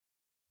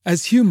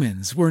As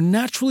humans, we're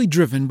naturally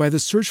driven by the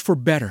search for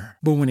better.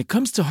 But when it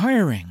comes to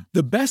hiring,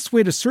 the best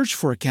way to search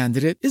for a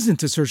candidate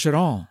isn't to search at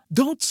all.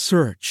 Don't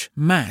search,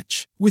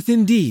 match with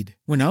Indeed.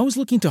 When I was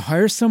looking to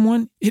hire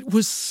someone, it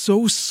was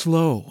so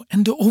slow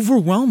and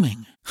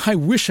overwhelming. I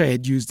wish I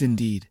had used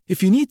Indeed.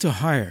 If you need to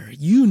hire,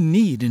 you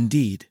need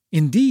Indeed.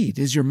 Indeed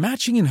is your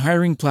matching and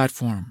hiring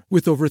platform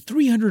with over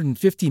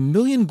 350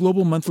 million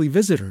global monthly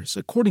visitors,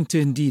 according to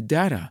Indeed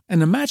data,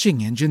 and a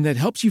matching engine that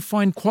helps you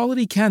find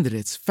quality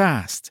candidates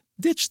fast.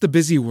 Ditch the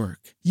busy work.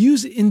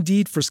 Use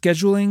Indeed for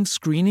scheduling,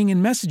 screening,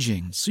 and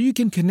messaging so you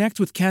can connect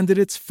with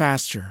candidates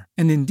faster.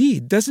 And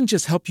Indeed doesn't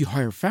just help you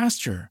hire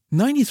faster.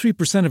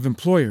 93% of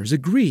employers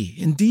agree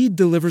Indeed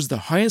delivers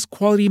the highest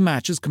quality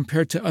matches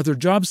compared to other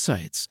job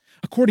sites,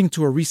 according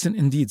to a recent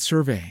Indeed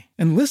survey.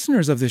 And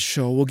listeners of this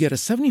show will get a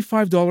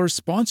 $75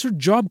 sponsored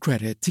job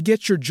credit to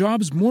get your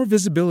jobs more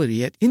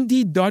visibility at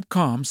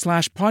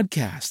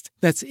Indeed.com/podcast.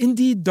 That's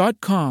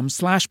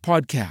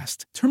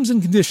Indeed.com/podcast. Terms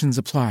and conditions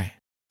apply.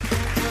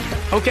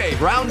 Okay,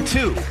 round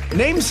two.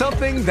 Name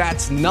something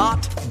that's not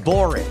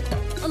boring.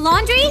 A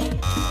laundry?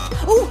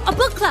 Ooh, a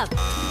book club.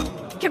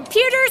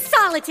 Computer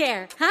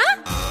solitaire,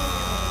 huh?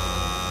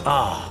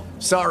 Ah,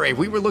 sorry,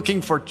 we were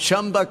looking for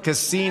Chumba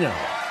Casino.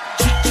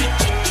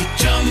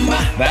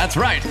 That's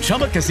right,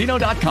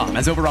 ChumbaCasino.com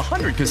has over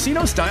 100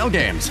 casino-style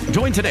games.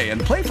 Join today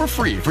and play for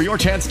free for your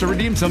chance to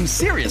redeem some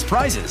serious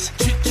prizes.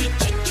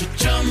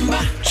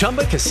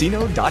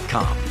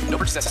 ChumbaCasino.com. No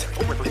purchase necessary.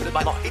 Void where prohibited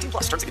by law. 18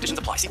 plus. Terms and conditions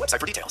apply. See website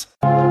for details.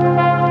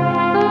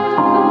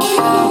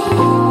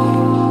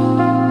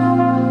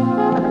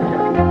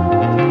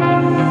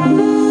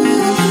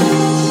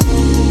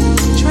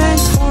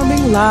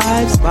 Transforming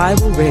Lives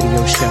Bible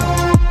Radio Show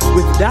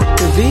with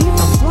Dr. V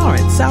from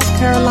Florence, South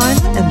Carolina,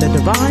 and the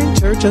Divine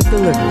Church of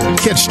Deliverance.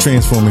 Catch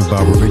Transforming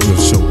Bible Radio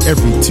Show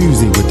every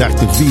Tuesday with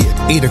Dr. V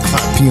at 8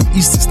 o'clock p.m.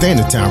 Eastern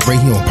Standard Time right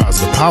here on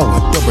Positive Power,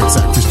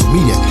 WXI Christian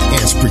Media,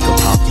 and Spreaker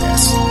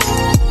Podcasts.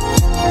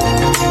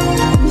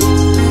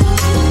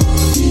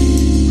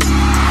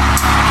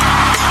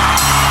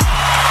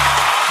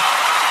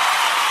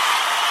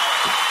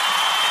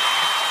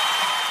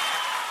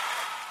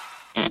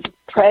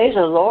 Praise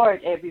the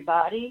Lord,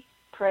 everybody.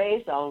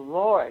 Praise the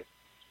Lord.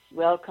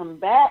 Welcome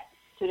back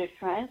to the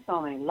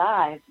Transforming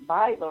Lives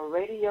Bible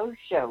Radio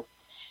Show.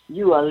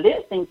 You are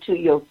listening to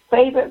your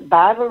favorite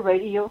Bible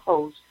radio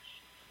host,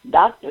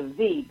 Dr.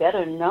 V,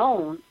 better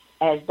known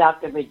as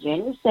Dr.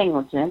 Virginia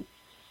Singleton,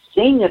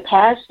 Senior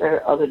Pastor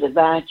of the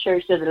Divine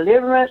Church of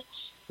Deliverance,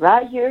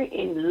 right here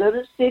in the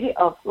little city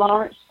of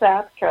Florence,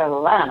 South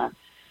Carolina,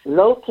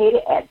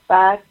 located at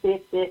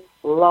 550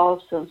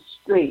 Lawson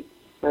Street,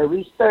 where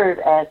we serve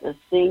as a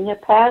senior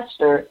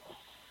pastor.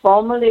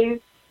 Formerly,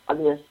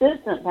 the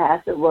assistant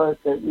pastor was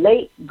the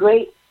late,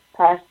 great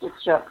Pastor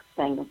Chuck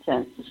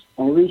Singleton,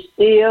 and we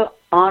still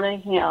honor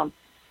him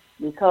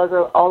because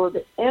of all of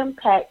the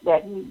impact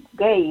that he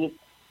gave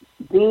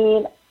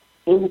being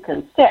in the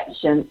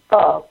conception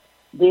of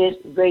this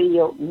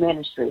radio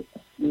ministry.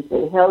 We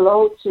say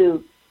hello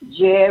to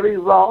Jerry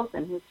Ross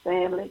and his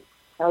family.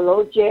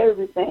 Hello, Jerry.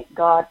 We thank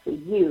God for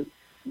you,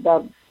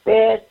 the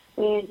best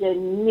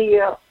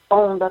engineer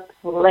on the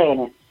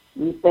planet.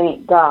 We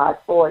thank God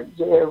for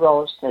Jerry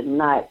Ross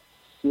tonight.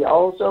 We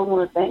also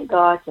want to thank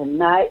God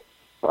tonight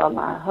for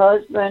my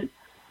husband,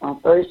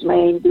 First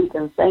Lane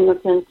Deacon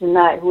Singleton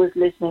tonight, who is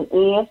listening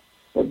in,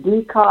 the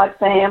Decard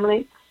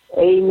family,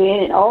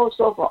 amen, and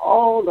also for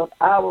all of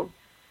our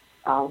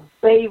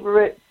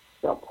favorite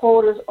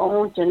supporters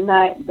on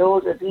tonight,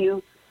 those of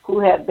you who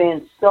have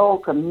been so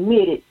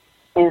committed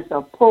and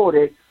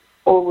supported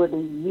over the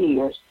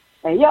years.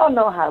 And y'all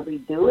know how we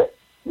do it.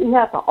 We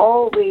have to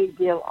always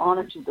give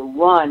honor to the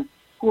one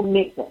who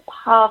makes it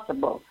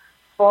possible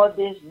for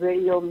this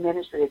radio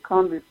ministry to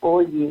come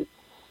before you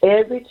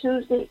every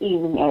Tuesday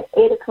evening at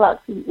 8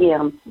 o'clock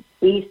p.m.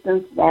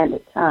 Eastern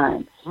Standard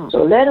Time.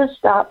 So let us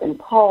stop and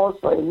pause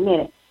for a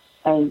minute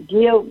and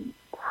give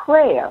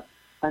prayer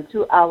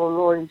unto our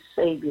Lord and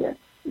Savior,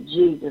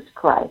 Jesus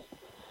Christ.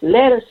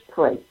 Let us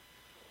pray.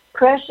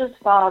 Precious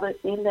Father,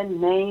 in the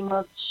name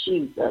of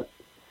Jesus,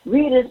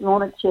 we just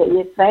want to tell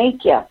you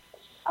thank you.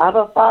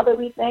 Our Father,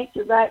 we thank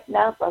you right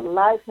now for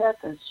life,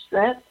 health, and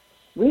strength.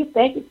 We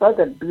thank you for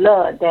the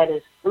blood that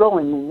is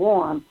flowing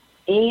warm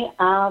in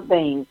our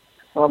veins.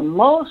 But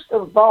most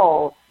of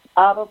all,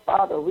 our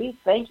Father, we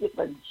thank you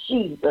for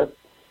Jesus,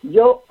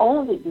 your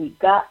only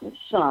begotten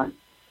Son,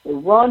 the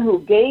one who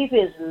gave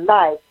his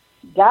life,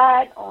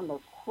 died on the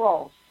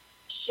cross,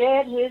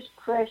 shed his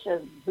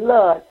precious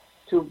blood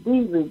to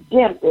be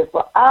redemptive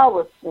for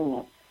our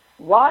sins,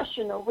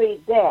 washing away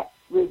that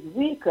which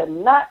we could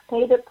not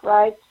pay the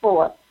price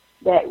for,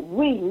 that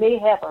we may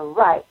have a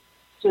right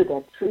to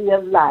the tree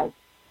of life.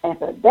 And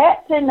for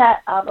that tonight,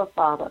 our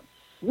Father,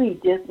 we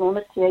just want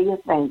to tell you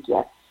thank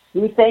you.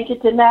 We thank you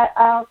tonight,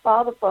 our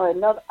Father, for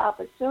another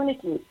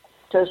opportunity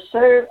to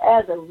serve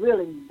as a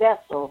willing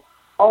vessel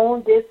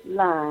on this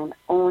line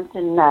on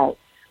tonight.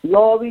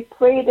 Lord, we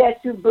pray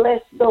that you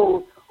bless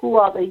those who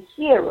are the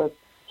hearers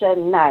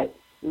tonight.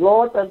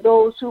 Lord, for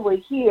those who will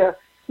hear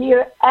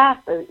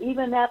hereafter,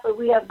 even after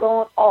we have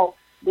gone off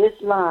this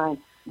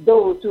line,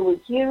 those who will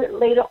hear it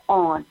later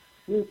on,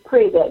 we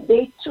pray that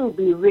they too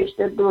be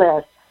richly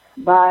blessed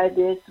by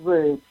this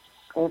word.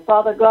 And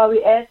Father God,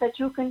 we ask that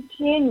you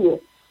continue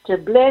to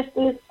bless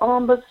this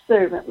humble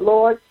servant,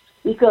 Lord,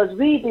 because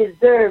we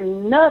deserve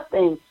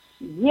nothing.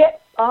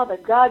 Yet, Father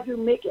God, you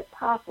make it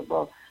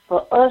possible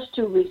for us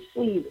to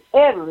receive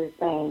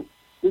everything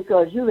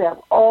because you have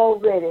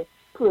already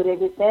put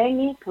everything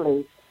in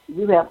place.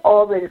 You have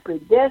already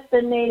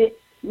predestinated.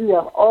 You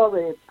have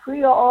already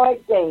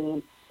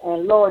preordained.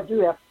 And, Lord,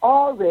 you have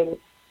already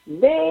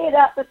laid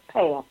out the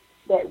path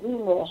that we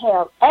may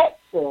have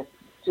access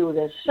to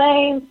the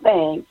same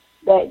thing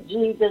that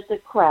Jesus the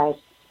Christ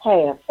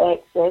has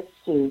access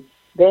to.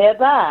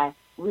 Thereby,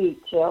 we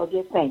tell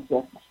you thank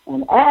you.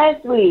 And as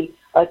we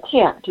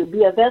attempt to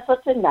be a vessel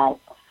tonight,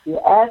 we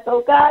ask,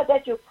 oh God,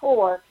 that you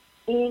pour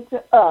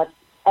into us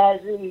as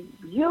we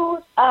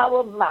use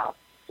our mouth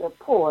to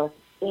pour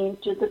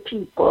into the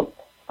people.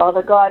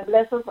 Father God,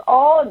 bless us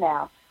all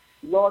now,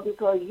 Lord,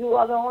 because you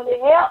are the only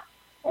help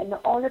and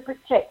the only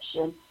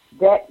protection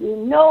that we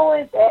know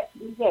and that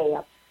we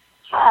have.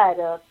 Hide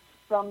us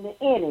from the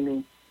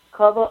enemy.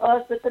 Cover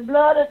us with the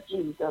blood of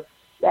Jesus,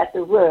 that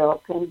the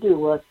world can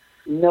do us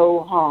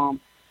no harm.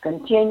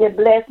 Continue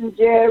blessing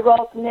Jerry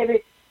Ross and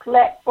every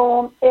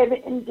platform,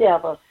 every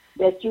endeavor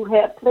that you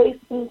have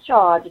placed in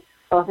charge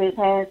of his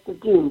hands to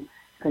do.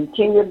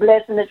 Continue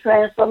blessing the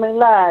Transforming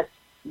Lives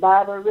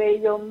Bible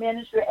Radio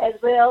Ministry as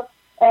well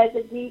as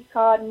the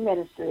D-Card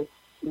Ministry.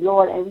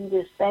 Lord, and we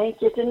just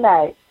thank you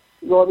tonight,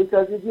 Lord,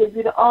 because we give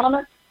you the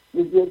honor,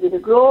 we give you the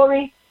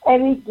glory,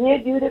 and we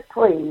give you the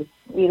praise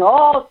in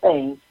all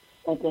things.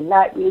 And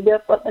tonight we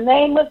lift up the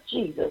name of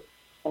Jesus,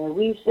 and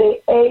we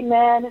say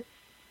amen,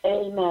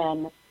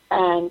 amen,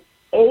 and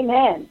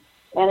amen.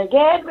 And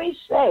again we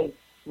say,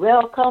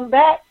 welcome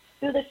back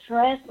to the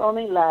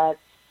Transforming Lives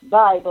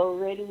Bible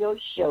Radio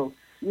Show.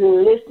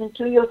 You're listening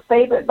to your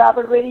favorite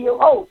Bible Radio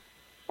host,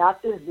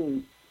 Dr.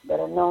 V,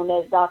 better known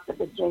as Dr.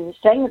 Virginia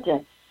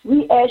Singleton.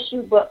 We ask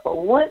you but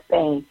for one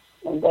thing,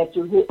 and that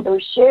you hit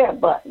those share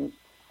buttons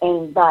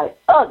and invite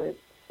others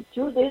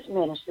to this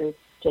ministry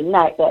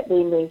tonight, that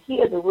they may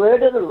hear the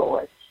word of the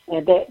Lord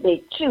and that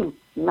they too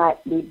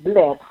might be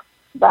blessed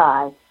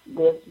by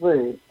this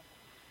word.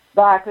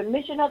 By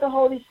permission of the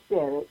Holy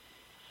Spirit,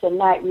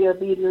 tonight we'll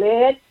be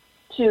led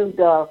to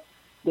the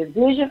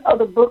division of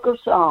the book of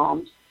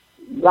Psalms,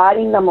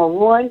 writing number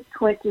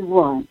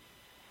 121,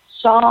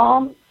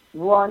 Psalm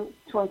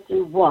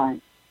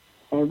 121.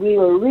 And we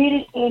will read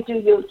it into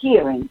your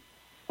hearing.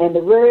 And the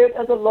word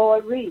of the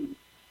Lord reads,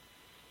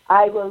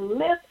 I will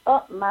lift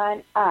up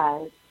mine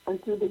eyes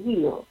unto the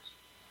hills,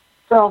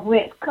 from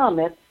whence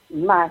cometh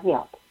my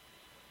help.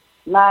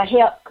 My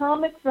help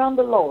cometh from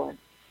the Lord,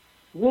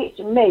 which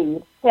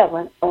made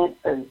heaven and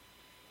earth.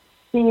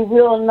 He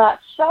will not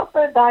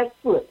suffer thy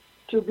foot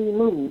to be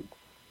moved.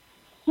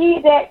 He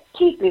that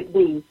keepeth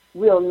thee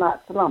will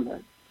not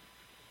slumber.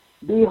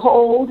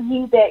 Behold,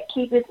 he that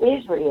keepeth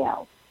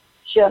Israel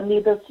shall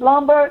neither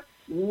slumber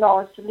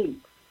nor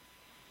sleep.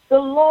 The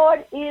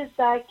Lord is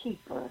thy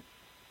keeper.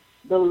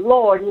 The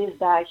Lord is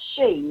thy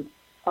shade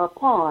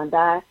upon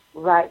thy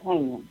right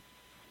hand.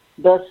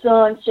 The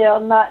sun shall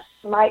not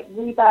smite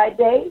thee by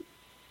day,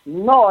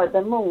 nor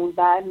the moon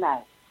by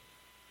night.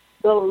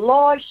 The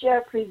Lord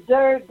shall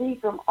preserve thee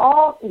from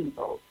all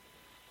evil.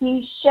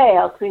 He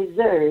shall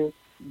preserve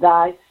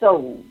thy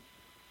soul.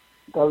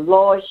 The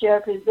Lord shall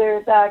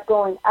preserve thy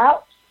going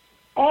out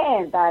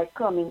and thy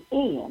coming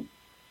in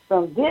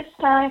from this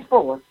time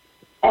forth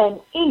and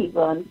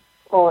even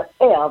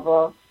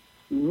forevermore.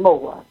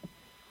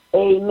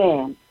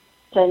 Amen.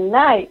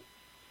 Tonight,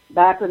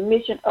 by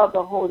permission of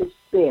the Holy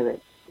Spirit,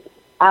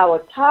 our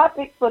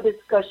topic for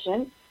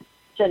discussion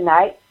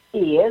tonight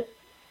is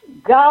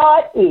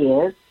God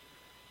is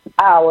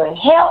our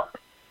help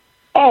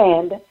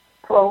and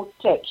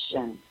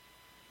protection.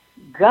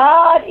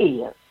 God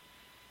is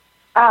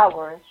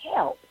our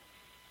help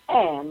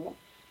and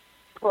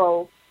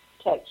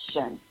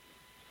protection.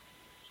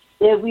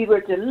 If we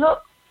were to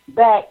look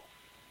back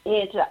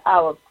into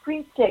our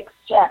pretext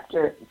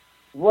chapter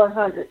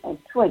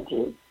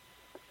 120,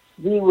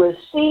 we will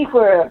see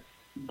where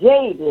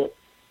David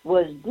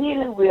was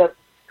dealing with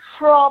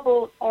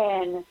trouble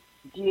and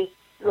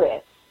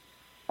distress.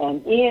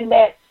 And in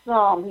that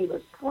psalm, he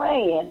was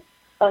praying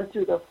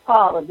unto the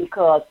Father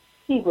because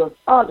he was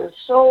under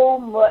so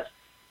much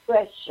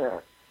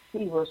pressure.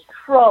 He was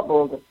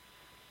troubled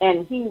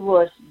and he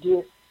was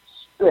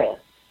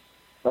distressed.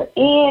 But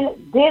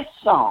in this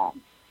psalm,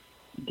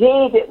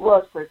 David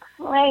was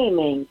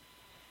proclaiming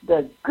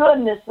the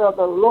goodness of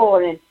the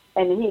Lord,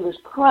 and he was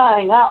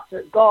crying out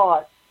to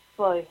God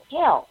for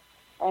help.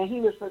 And he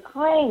was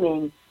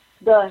proclaiming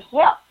the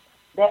help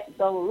that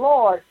the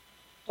Lord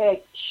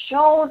had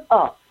shown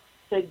up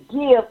to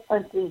give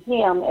unto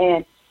him.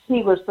 And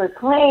he was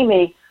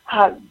proclaiming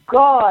how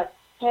God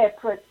had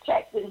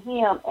protected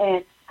him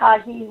and how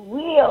he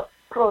will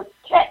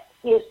protect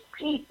his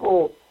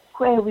people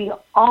when we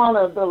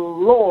honor the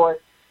Lord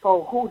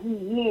for who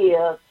he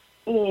is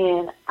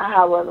in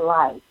our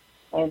life.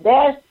 And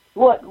that's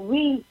what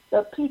we,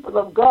 the people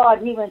of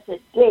God, even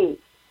today,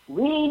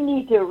 we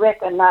need to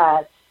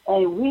recognize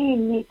and we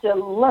need to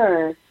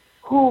learn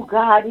who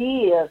God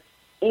is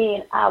in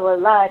our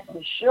life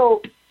and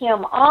show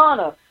him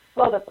honor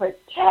for the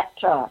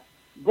protector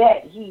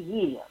that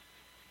he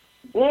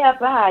is.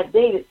 Thereby,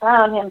 David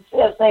found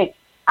himself saying,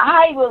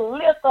 I will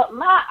lift up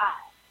my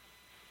eyes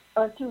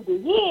unto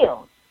the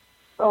hills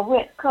from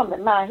whence cometh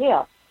my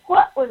help.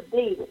 What was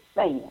David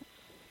saying?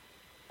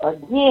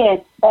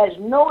 Again, as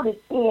noted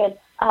in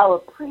our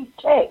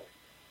pretext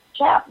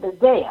chapter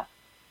there,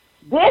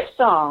 this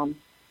psalm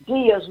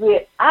deals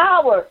with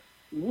our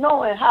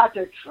knowing how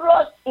to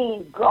trust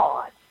in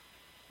God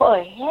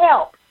for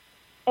help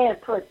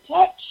and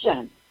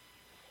protection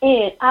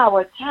in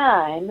our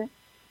time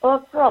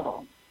of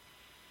trouble.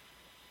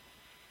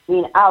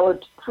 In our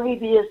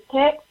previous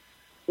text,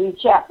 in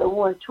chapter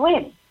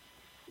 120,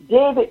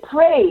 David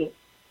prayed,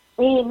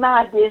 in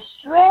my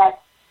distress,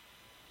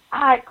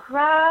 I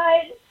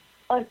cried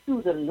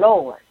unto the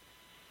Lord,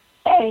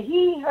 and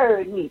he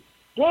heard me.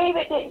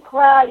 David didn't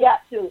cry out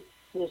to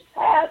his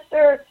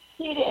pastor.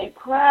 He didn't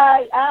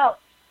cry out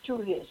to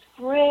his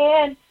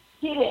friend.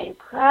 He didn't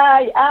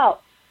cry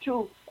out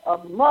to a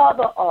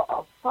mother or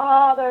a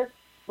father,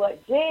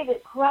 but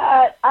David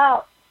cried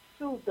out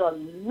to the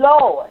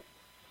Lord.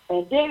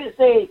 And David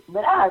said,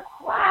 when I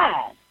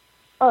cried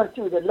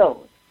unto the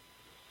Lord,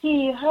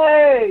 he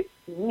heard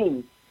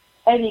me.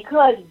 And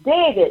because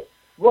David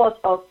was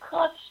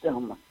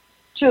accustomed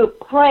to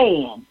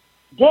praying,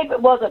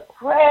 David was a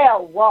prayer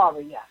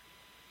warrior.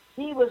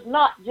 He was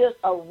not just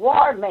a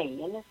war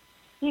man.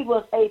 He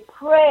was a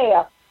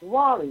prayer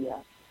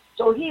warrior.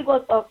 So he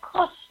was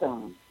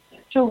accustomed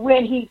to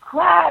when he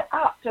cried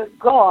out to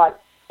God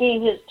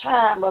in his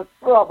time of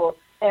trouble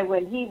and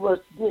when he was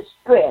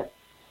distressed.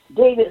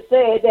 David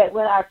said that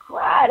when I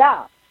cried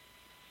out,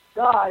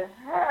 God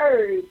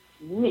heard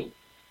me.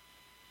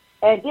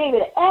 And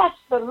David asked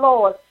the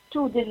Lord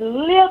to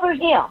deliver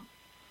him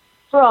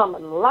from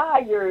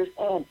liars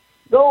and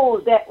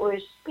those that were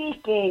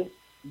speaking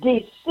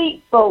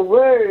deceitful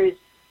words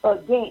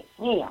against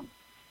him.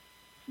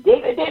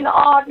 David didn't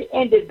argue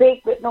and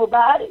debate with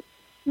nobody.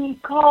 He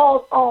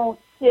called on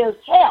his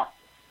help.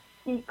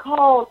 He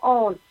called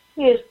on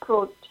his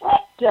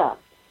protector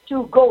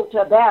to go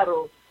to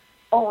battle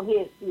on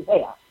his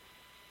behalf.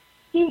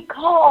 He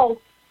called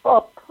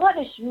for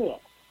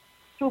punishment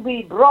to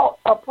be brought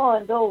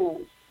upon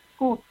those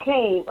who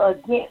came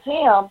against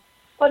him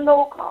for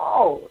no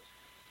cause.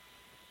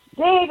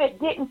 David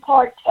didn't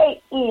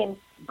partake in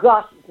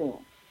gossiping.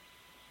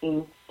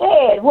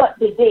 Instead, what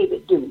did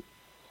David do?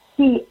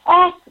 He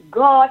asked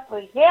God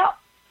for help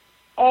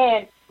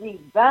and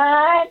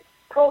divine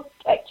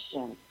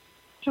protection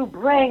to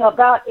bring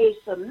about a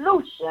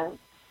solution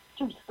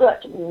to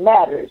such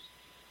matters.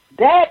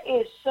 That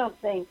is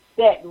something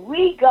that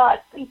we,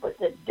 God's people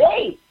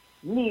today,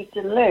 need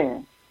to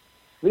learn.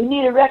 We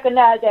need to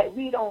recognize that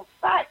we don't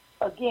fight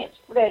against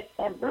flesh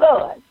and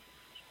blood,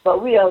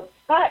 but we are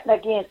fighting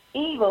against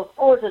evil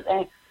forces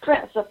and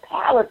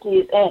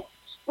principalities and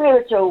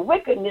spiritual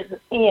wickedness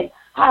in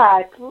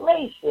high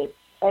places.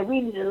 And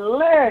we need to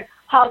learn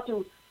how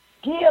to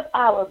give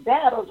our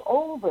battles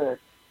over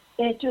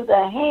into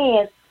the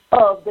hands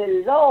of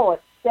the Lord,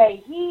 that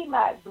he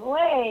might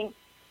bring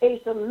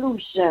a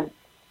solution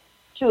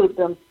to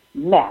the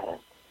matter.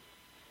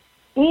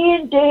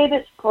 In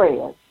David's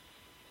prayers,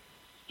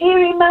 he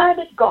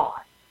reminded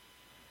God,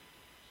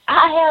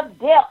 I have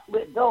dealt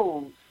with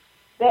those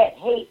that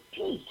hate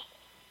peace.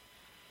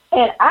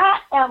 And I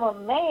am a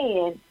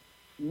man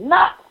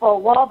not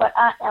for war, but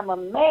I am a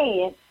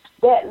man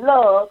that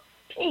loves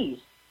peace.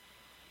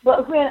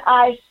 But when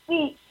I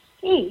seek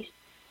peace,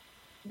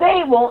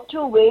 they want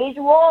to wage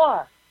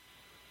war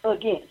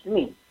against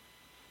me.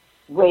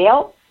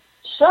 Well,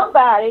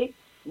 somebody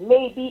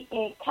may be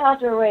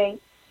encountering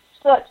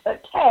such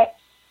attacks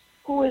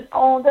who is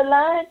on the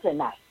line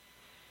tonight.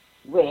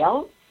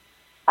 Well,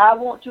 I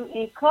want to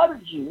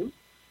encourage you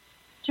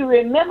to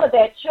remember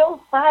that your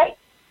fight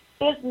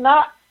is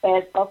not,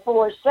 as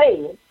before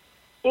said,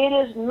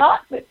 it is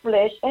not with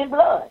flesh and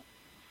blood,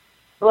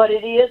 but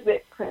it is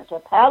with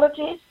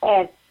principalities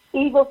and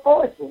evil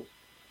forces,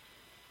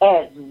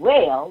 as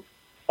well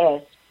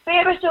as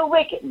spiritual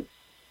wickedness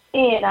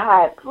in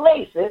high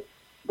places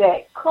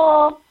that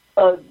come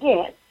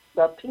against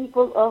the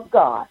people of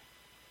God.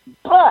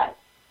 But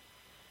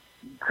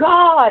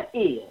God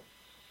is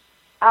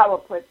our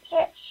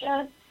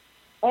protection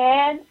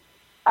and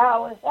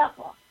our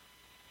helper.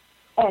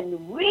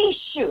 And we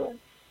should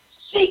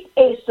seek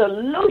a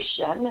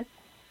solution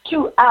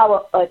to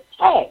our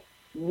attack,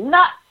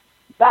 not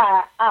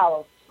by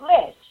our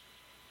flesh,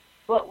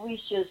 but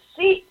we should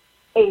seek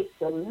a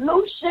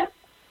solution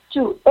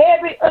to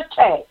every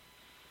attack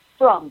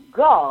from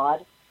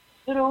God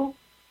through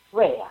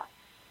prayer.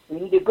 We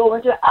need to go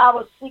into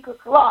our secret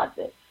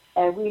closet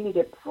and we need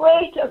to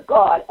pray to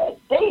God as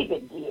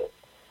David did.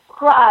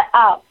 Cry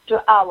out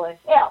to our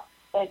help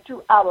and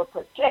to our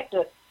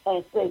protector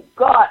and say,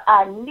 God,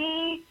 I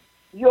need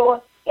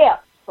your help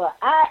for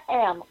I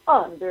am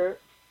under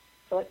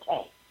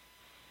attack.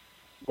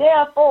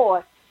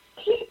 Therefore,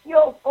 keep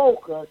your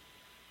focus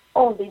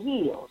on the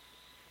hills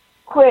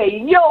where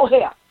your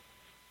help,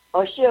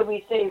 or shall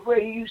we say where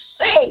you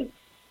say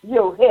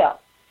your help,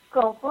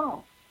 come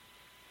from.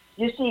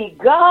 You see,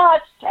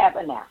 God's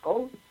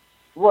tabernacle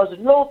was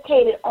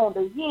located on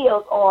the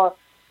hills or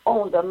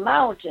on the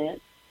mountain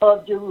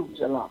of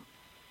Jerusalem.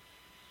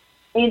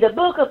 In the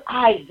book of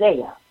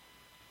Isaiah,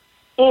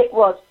 it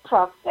was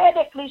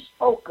prophetically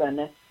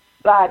spoken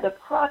by the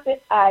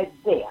prophet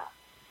Isaiah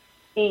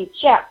in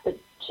chapter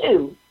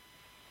 2,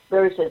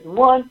 verses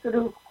 1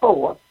 through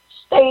 4,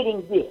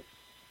 stating this: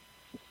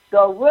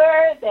 the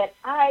word that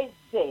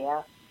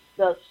Isaiah,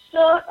 the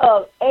son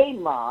of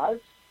Amos,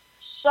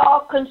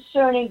 saw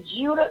concerning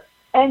Judah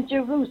and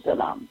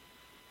Jerusalem.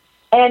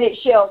 And it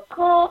shall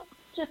come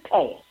to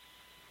pass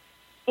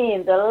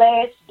in the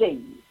last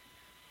days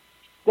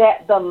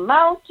that the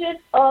mountain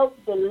of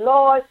the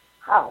Lord's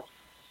house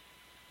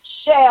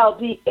shall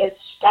be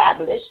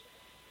established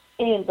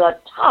in the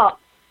top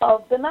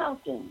of the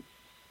mountain,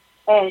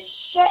 and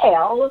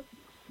shall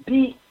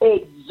be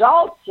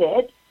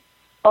exalted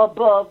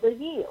above the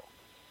hills,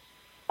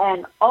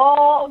 and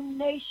all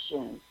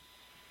nations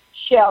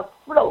shall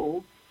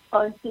flow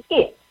unto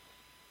it,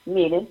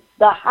 meaning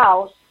the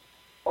house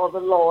or the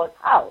Lord's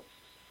house,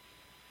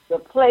 the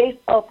place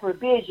of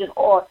provision,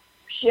 or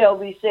shall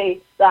we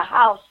say the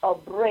house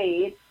of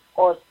bread,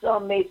 or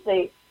some may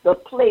say the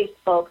place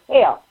of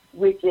help,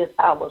 which is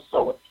our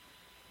source.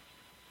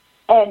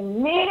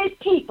 And many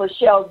people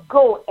shall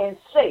go and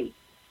say,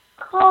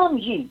 come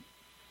ye,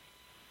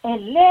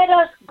 and let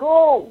us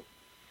go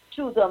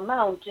to the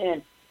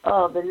mountain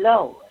of the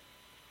Lord,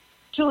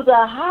 to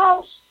the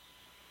house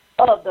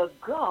of the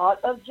God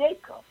of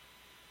Jacob,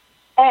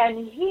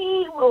 and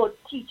he will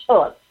teach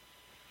us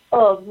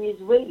of his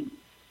ways,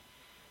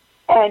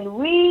 and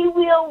we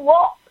will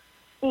walk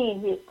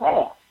in his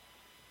path.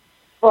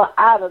 For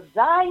out of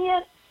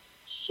Zion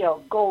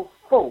shall go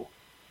forth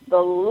the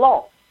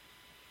law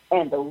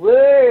and the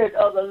word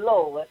of the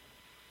Lord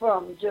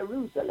from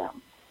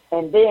Jerusalem.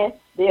 And then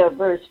there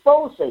verse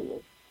 4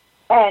 says,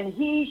 and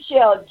he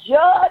shall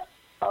judge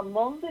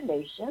among the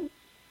nations,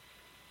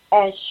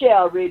 and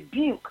shall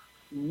rebuke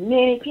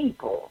many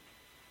people,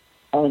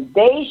 and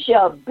they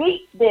shall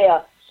beat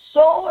their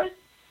swords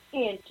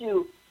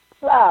into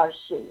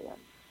plowshares,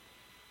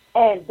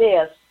 and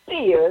their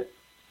spears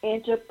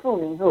into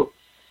pruning hooks.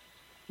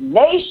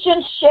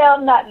 Nation shall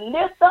not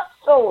lift up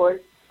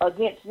swords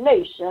against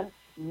nation,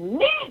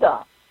 neither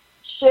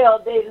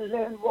shall they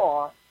learn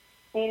war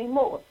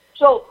anymore.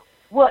 So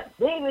what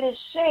David is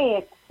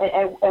saying,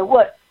 and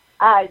what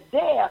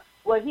Isaiah,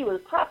 what he was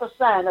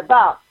prophesying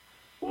about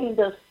in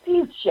the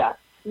future,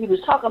 he was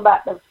talking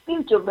about the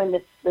future when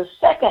the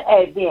second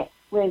advent,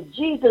 when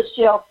Jesus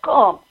shall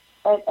come,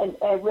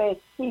 and when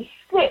he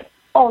sits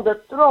on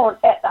the throne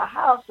at the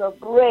house of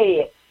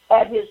bread,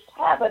 at his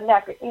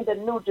tabernacle in the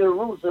New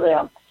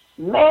Jerusalem.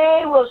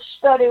 Man will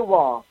study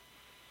war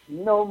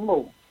no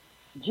more.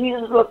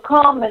 Jesus will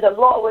come, and the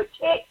Lord will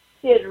take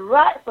his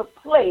rightful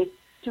place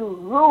to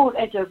rule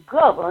and to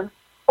govern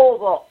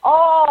over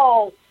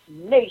all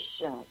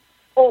nations,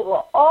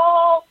 over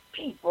all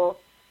people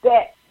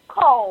that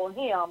call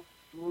him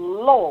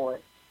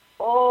Lord.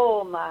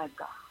 Oh, my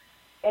God.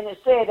 And it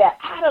said that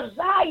out of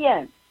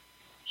Zion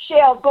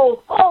shall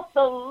go forth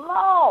the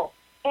law,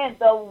 and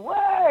the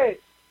word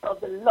of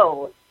the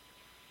Lord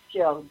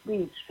shall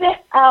be sent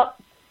out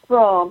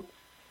from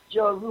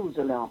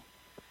Jerusalem.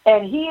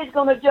 And he is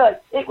going to judge.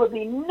 It will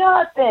be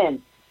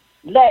nothing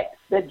like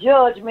the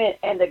judgment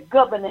and the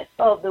governance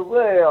of the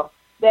world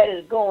that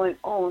is going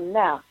on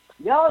now.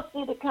 Y'all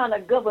see the kind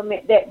of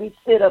government that we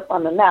sit up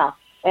under now,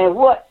 and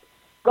what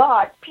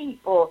God's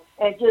people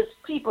and just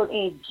people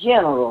in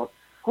general,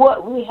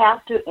 what we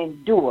have to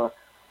endure.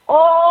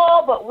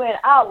 Oh, but when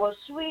our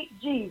sweet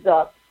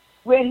Jesus,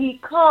 when he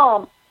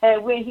comes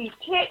and when he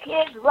take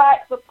his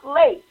rightful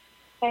place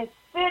and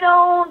sit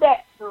on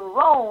that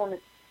throne,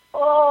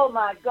 oh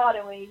my God,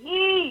 and when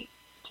he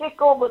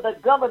take over the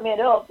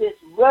government of this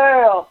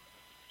world,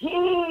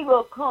 he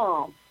will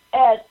come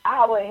as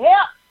our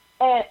help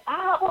and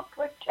our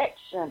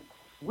protection.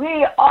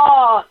 We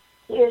are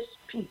his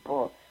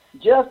people.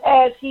 Just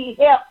as he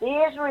helped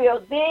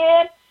Israel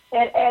then,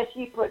 and as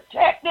he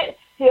protected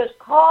his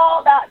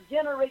called out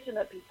generation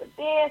of people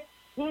then,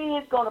 he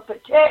is going to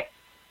protect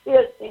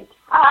his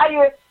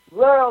entire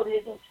world,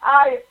 his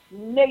entire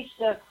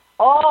nation,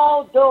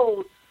 all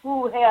those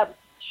who have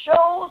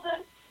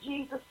chosen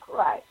Jesus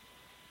Christ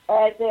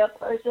as their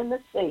personal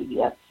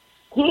Savior.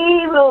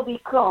 He will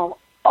become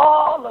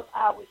all of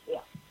our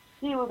help.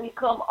 He will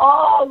become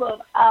all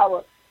of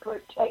our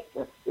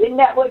protector. Isn't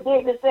that what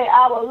David said?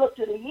 I will look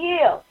to the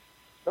hills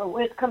from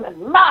whence cometh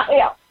my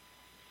help.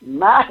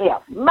 My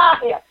help. My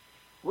help.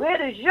 Where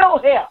does your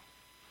help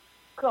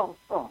come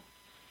from?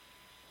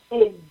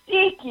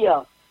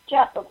 Ezekiel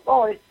chapter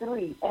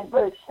 43 and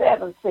verse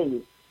 7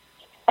 says,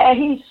 and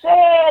he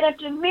said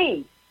unto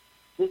me,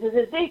 this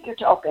is Ezekiel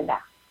talking now,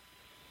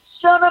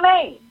 Son of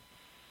man,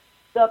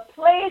 the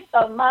place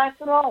of my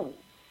throne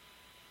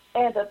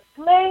and the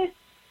place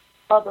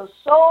of the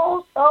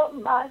soles of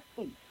my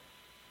feet,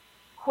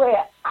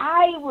 where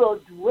I will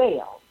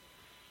dwell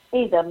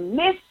in the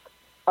midst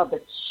of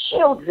the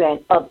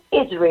children of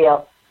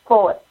Israel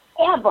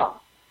forever,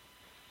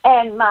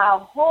 and my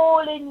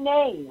holy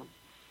name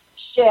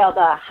shall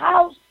the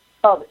house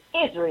of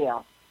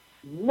Israel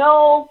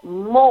no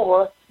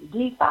more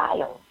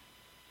defile.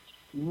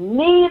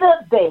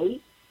 Neither they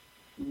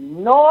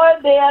nor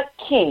their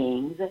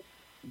kings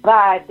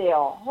by their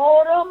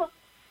whoredom,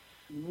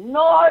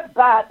 nor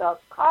by the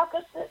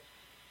carcasses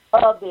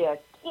of their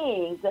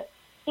kings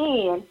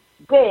in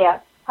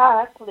their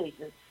high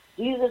places.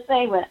 Jesus is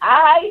saying, when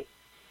I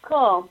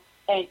come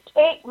and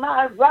take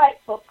my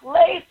rightful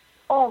place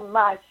on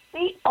my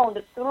seat on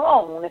the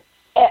throne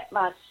at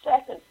my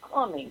second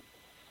coming,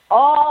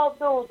 all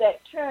those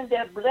that turn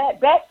their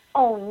backs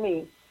on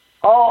me,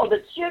 all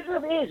the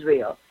children of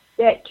Israel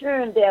that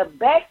turn their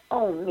backs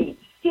on me,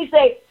 he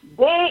said,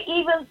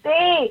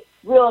 they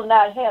will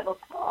not have a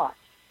part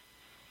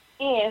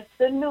in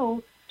the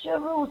new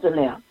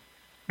Jerusalem.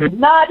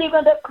 Not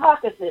even the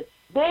carcasses.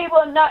 They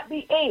will not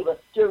be able,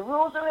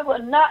 Jerusalem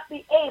will not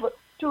be able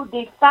to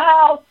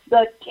defile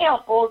the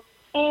temple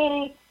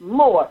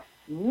anymore.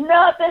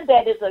 Nothing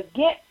that is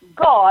against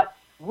God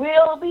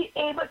will be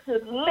able to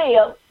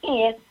live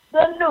in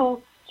the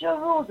new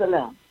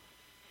Jerusalem.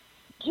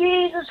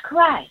 Jesus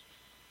Christ,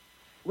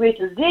 which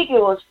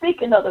Ezekiel was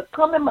speaking of the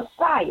coming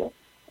Messiah,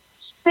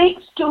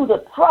 speaks to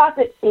the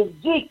prophet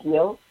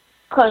Ezekiel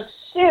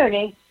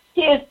concerning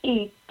his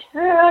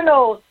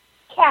eternal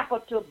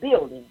capital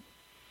building,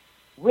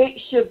 which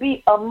should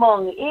be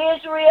among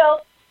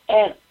Israel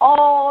and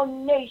all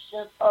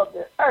nations of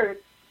the earth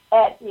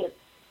at his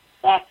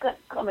second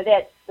coming.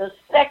 That's the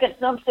second,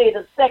 some say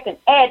the second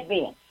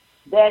advent.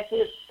 That's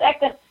his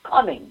second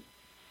coming.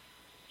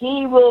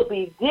 He will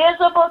be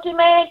visible to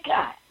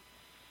mankind.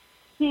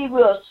 He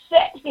will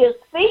set his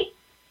feet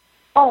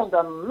on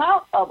the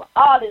Mount of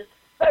Olives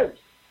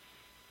first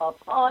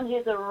upon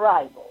his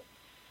arrival.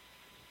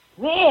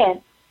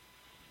 Then,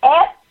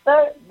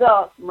 after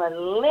the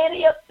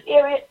millennial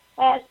period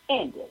has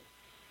ended,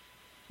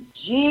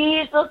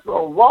 Jesus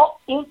will walk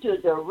into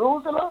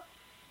Jerusalem,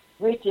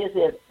 which is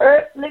his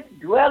earthly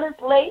dwelling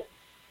place.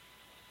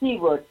 He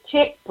will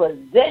take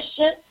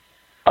possession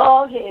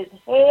of his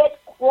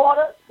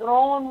headquarters,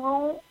 throne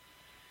room,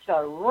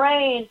 to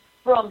reign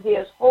from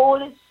his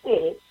holy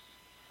city,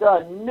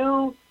 the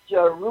new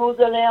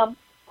Jerusalem,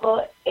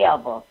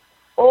 forever.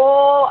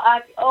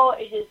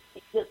 It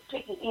just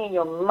pictures in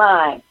your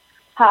mind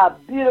how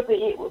beautiful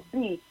it would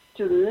be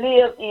to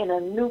live in a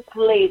new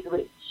place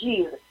with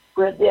Jesus,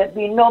 where there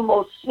be no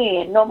more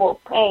sin, no more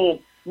pain,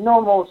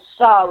 no more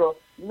sorrow,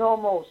 no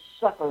more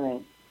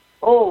suffering.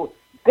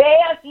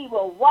 There he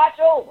will watch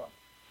over.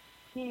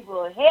 He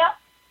will help.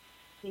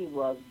 He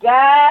will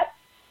guide.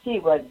 He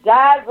will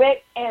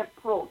direct and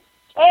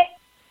protect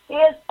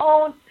his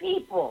own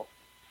people.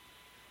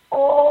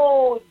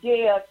 Oh,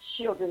 dear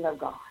children of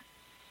God.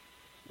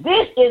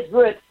 This is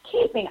worth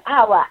keeping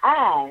our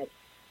eyes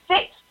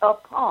fixed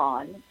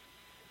upon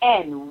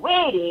and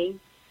waiting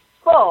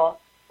for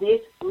this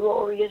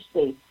glorious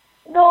day.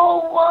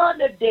 No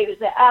wonder David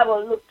said, I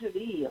will look to the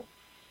hill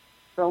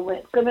from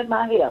whence cometh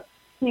my help.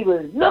 He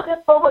was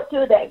looking forward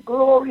to that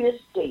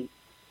glorious day.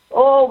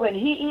 When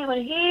he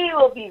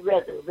will be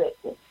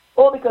resurrected.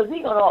 Because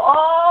we're going to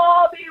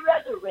all be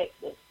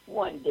resurrected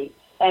one day.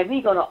 And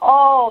we're going to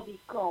all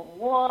become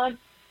one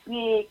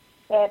big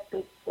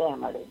happy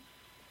family.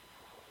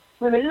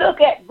 When we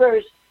look at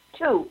verse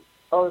 2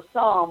 of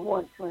Psalm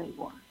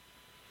 121,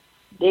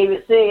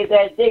 David says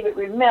that David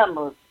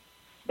remembers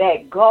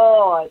that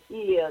God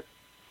is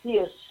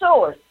his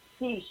source.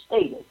 He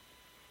stated,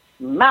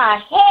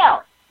 my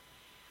help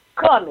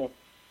cometh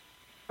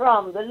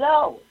from the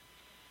Lord,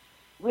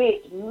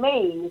 which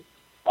made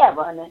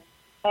heaven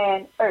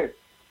and earth.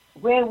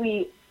 When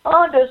we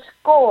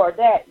underscore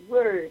that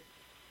word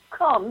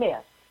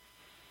cometh,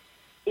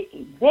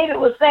 David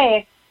was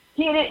saying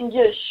he didn't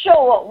just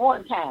show up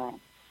one time.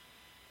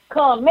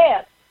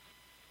 Cometh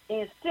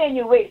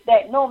insinuates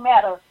that no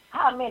matter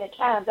how many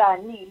times I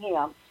need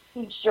him,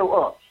 he show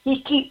up.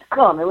 He keeps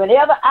coming.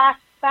 Whenever I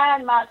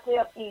find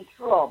myself in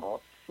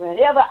trouble,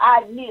 whenever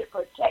I need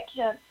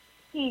protection,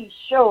 he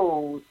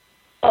shows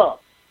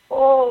up.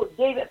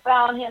 David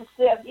found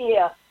himself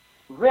here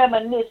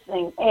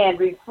reminiscing and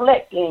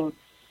reflecting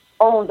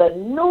on the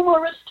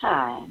numerous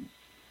times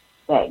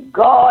that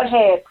God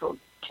had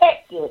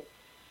protected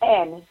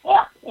and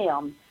helped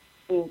him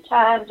in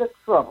times of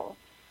trouble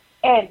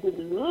and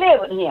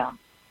delivered him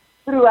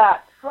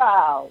throughout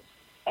trials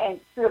and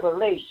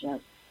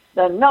tribulations.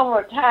 The number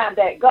of times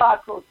that God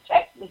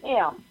protected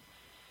him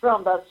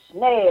from the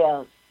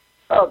snares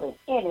of the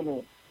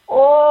enemy.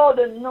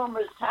 The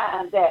numerous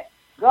times that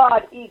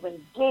God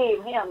even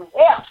gave him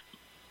help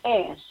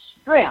and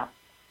strength,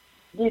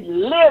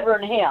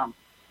 delivering him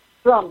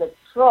from the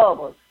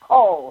troubles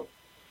caused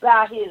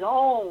by his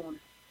own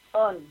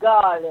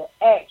ungodly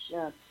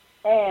actions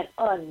and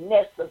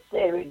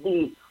unnecessary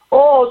deeds.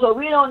 Oh, so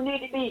we don't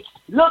need to be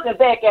looking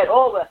back at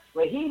over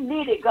where he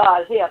needed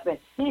God's help and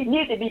he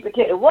needed to be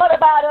protected. What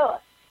about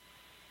us?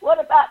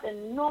 What about the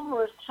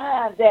numerous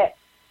times that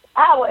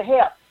our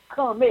help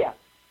come here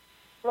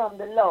from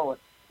the Lord?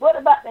 What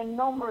about the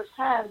numerous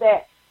times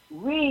that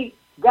we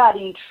got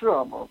in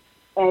trouble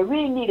and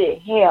we needed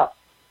help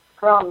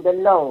from the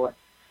Lord?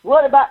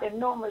 What about the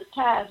numerous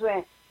times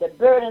when the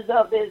burdens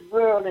of this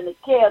world and the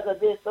cares of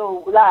this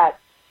old life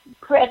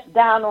pressed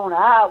down on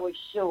our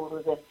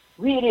shoulders and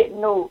we didn't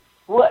know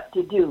what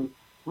to do?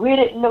 We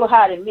didn't know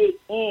how to make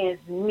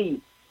ends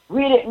meet.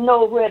 We didn't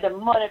know where the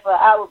money for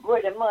our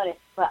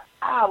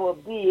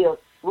bills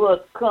was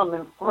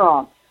coming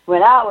from.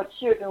 When our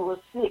children were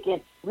sick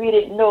and we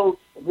didn't know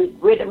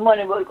where the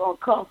money was going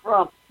to come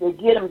from to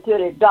get them to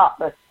the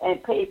doctor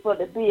and pay for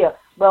the bill.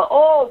 But,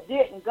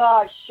 didn't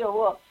God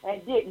show up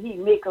and didn't he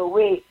make a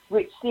way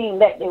which seemed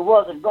like there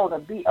wasn't going to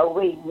be a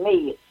way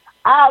made?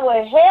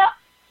 Our help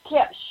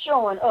kept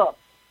showing up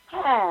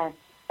time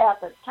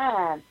after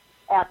time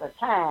after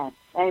time.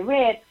 And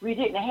when we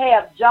didn't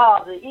have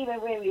jobs, and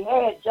even when we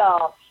had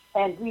jobs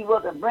and we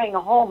wasn't bringing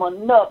home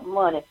enough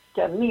money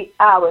to meet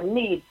our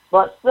needs,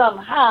 but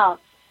somehow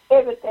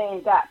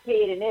everything got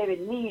paid and every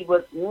need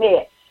was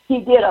met. He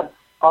did a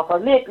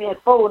Philippians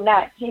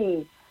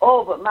 4:19.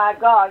 Oh, but my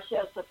God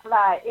shall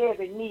supply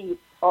every need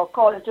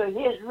according to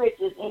his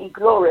riches in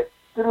glory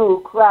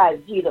through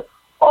Christ Jesus.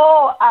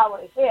 All our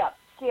help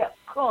kept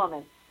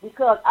coming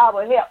because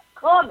our help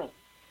coming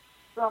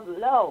from the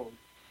Lord,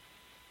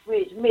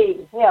 which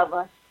made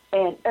heaven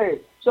and earth.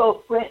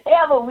 So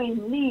whenever we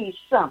need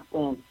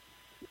something,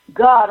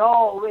 God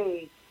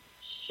always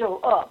show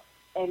up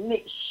and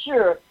make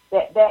sure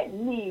that that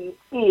need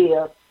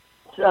is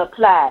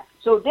supplied.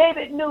 So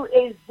David knew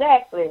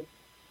exactly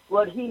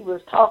what he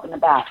was talking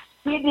about.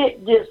 He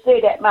didn't just say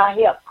that my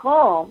help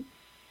comes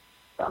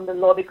from the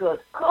Lord, because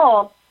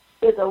come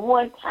is a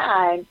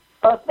one-time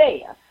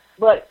affair,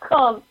 but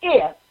come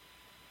if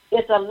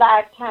it's a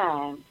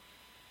lifetime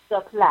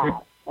supply.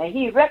 And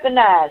he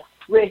recognized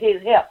where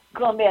his help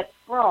cometh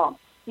from.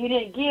 He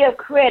didn't give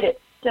credit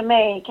to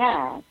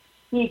mankind.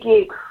 He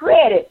gave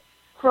credit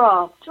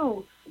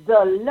to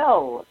the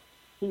Lord.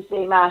 He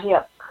said, my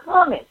help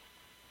cometh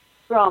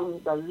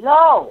from the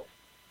Lord,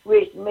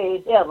 which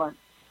made heaven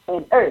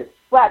and earth.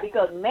 Why?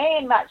 Because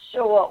man might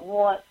show up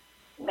once,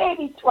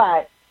 maybe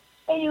twice,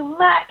 and you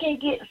can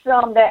get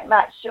some that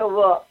might show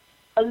up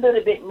a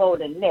little bit more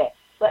than that.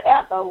 But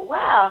after a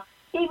while,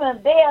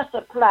 even their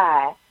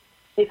supply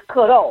is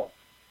cut off.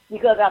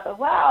 Because after a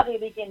while, they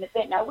begin to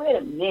think, now, wait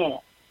a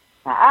minute.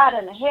 Now, I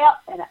done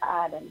helped, and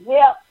I done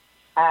helped.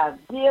 I've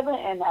given,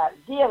 and I've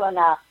given.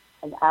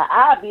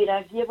 I'll be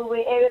done give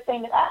away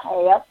everything that I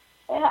have,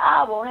 and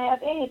I won't have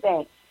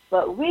anything.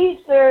 But we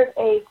serve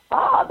a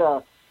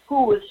Father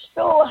whose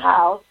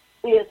storehouse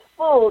is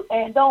full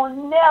and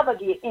don't never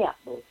get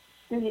empty.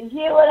 Do you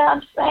hear what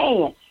I'm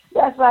saying?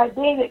 That's why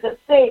David could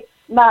say,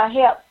 my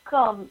help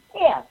comes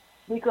here,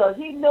 because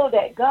he knew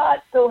that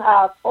God's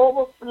storehouse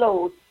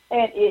overflows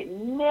and it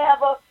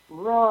never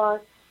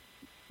runs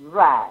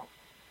dry.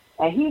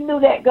 And he knew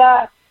that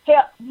God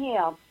helped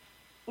him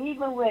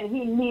even when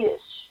he needed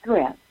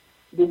strength,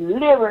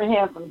 delivering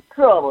him from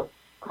trouble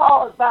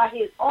caused by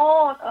his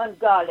own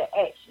ungodly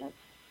actions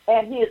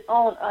and his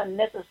own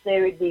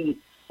unnecessary deeds.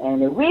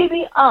 And if we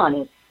be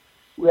honest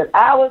with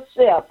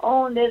ourselves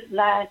on this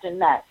line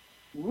tonight,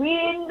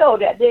 we know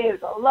that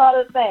there's a lot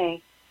of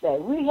things that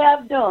we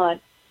have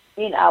done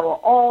in our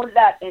own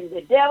life, and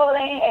the devil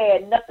ain't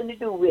had nothing to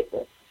do with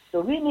it. So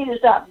we need to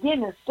stop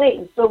giving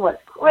Satan so much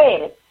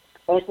credit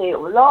and say,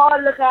 well,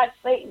 Lord, look how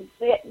Satan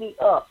set me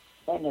up.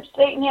 And if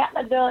Satan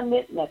hadn't done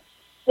this, and if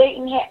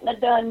Satan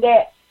hadn't done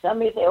that,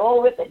 somebody say,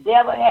 oh, if the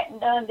devil hadn't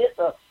done this,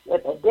 or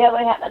if the devil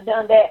hadn't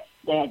done that,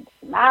 then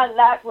my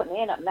life wouldn't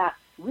end up. Now,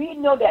 we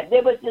know that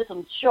there was just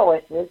some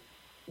choices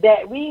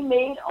that we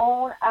made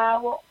on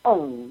our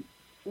own,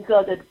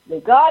 because the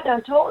God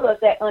done told us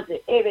that unto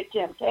every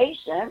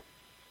temptation,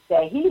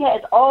 that he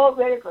has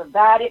already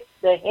provided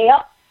the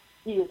help,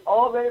 he has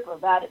already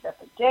provided the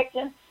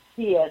protection,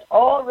 he has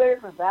already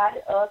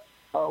provided us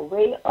a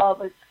way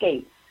of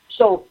escape.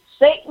 So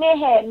Satan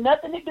had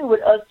nothing to do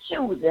with us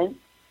choosing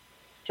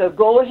to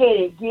go ahead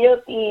and give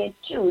in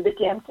to the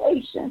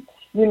temptation.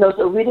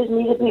 So we just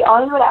need to be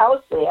honest with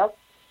ourselves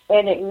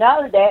and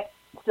acknowledge that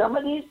some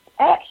of these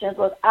actions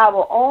was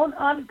our own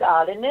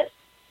ungodliness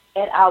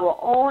and our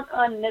own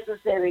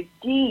unnecessary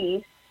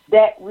deeds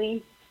that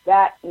we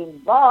got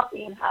involved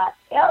in.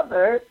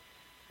 However,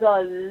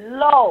 the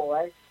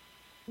Lord,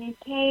 he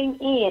came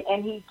in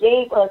and he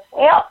gave us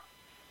help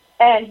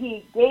and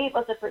he gave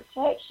us the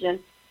protection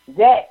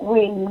that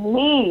we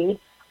need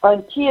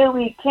until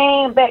we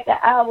came back to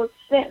our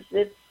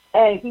senses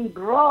and he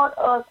brought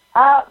us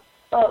out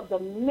of the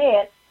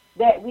mess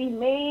that we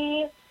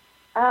made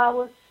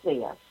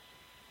ourselves.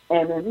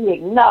 And when we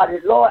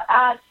acknowledge, Lord,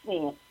 I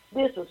sinned.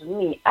 This was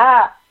me.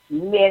 I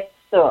messed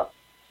up.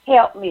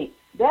 Help me.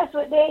 That's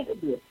what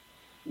David did.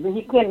 When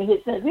he came to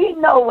his sins, we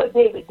know what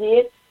David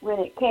did when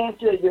it came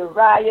to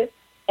Uriah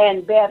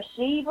and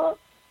Bathsheba.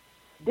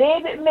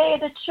 David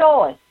made a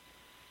choice.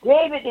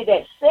 David did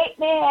that.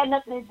 Satan had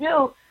nothing to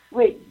do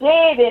with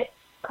David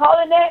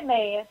calling that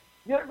man,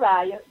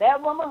 Uriah,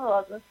 that woman's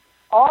husband,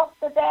 off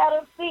the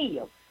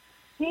battlefield.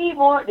 He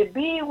wanted to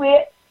be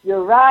with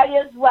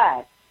Uriah's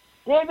wife.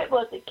 David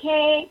was the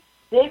king.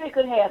 David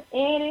could have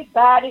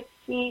anybody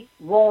he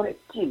wanted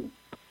to.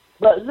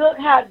 But look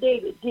how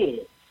David did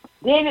it.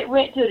 David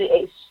went to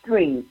the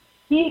extreme.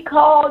 He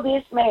called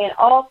this man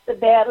off the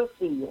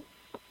battlefield.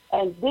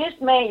 And this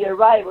man,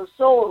 Uriah, was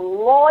so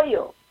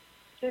loyal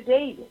to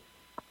David.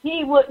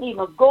 He wouldn't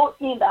even go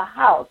in the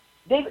house.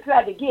 David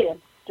tried to get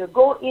him to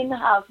go in the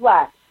house.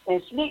 Why?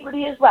 And sleep with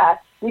his wife,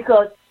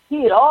 because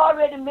he had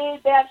already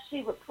made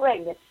Bathsheba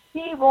pregnant.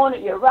 He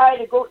wanted Uriah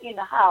to go in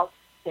the house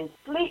and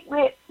sleep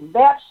with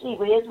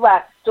Bathsheba, his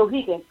wife, so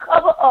he can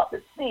cover up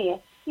the sin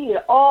he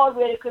had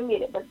already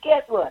committed. But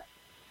guess what?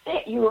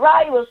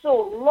 Uriah was so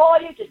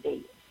loyal to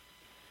David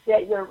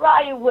that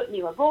Uriah wouldn't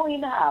even go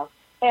in the house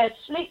and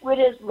sleep with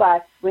his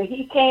wife when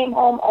he came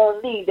home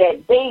on leave,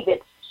 that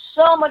David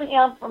summoned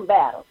him from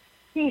battle.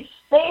 He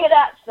stayed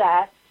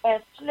outside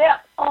and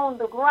slept on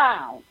the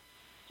ground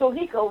so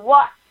he could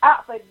watch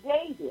out for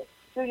David.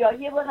 Do y'all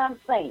hear what I'm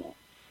saying?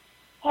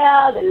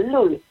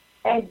 Hallelujah.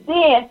 And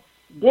then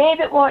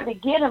David wanted to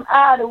get him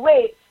out of the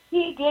way.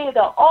 He gave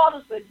the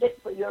orders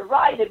for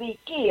Uriah to be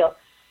killed.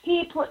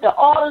 He put the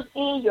orders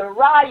in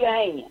Uriah's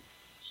hand,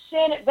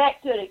 sent it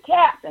back to the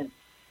captain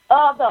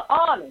of the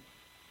army,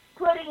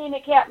 put it in the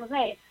captain's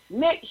hand.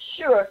 Make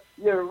sure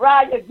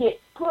Uriah gets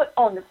put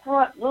on the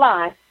front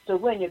line, so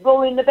when you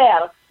go into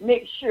battle,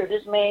 make sure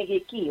this man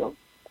get killed.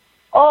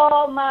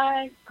 Oh,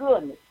 my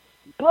goodness.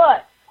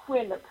 But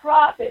when the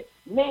prophet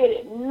made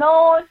it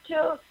known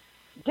to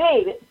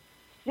David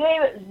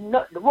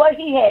what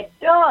he had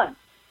done,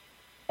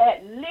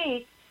 at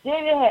least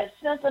David had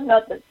sense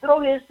enough to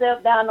throw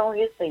himself down on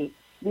his face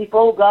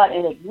before God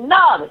and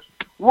acknowledge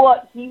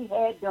what he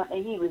had done.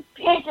 And he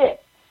repented.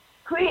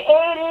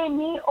 Create in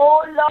me,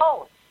 O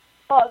Lord,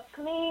 a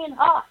clean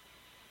heart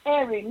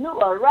and renew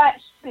a right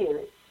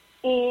spirit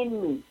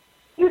in me.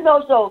 You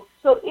know,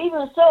 so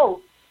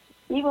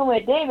even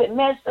when David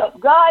messed up,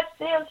 God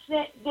still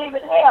sent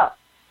David help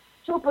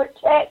to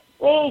protect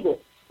David.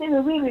 See,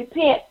 when we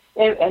repent,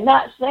 and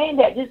not saying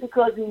that just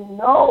because we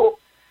know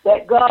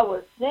that God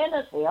will send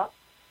us help,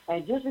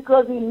 and just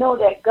because we know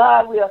that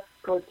God will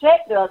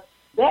protect us,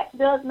 that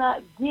does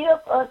not give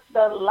us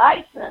the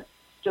license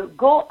to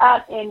go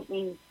out and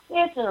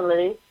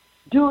intentionally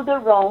do the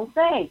wrong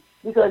thing,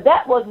 because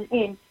that was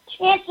an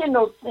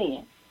intentional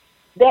sin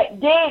that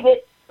David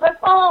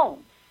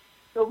performed.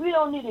 So we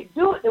don't need to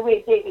do it the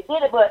way David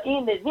did it, but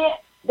in the event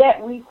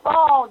that we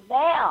fall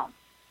down,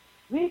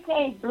 we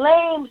can't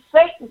blame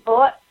Satan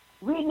for it.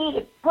 We need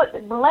to put the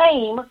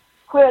blame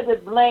where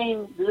the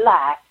blame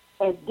lies.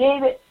 And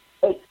David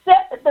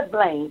accepted the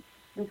blame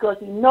because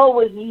he knew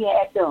what he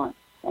had done.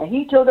 And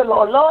he told the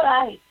Lord, Lord,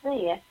 I ain't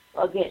sinned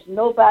against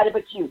nobody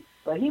but you.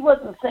 But he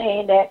wasn't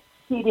saying that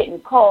he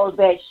didn't cause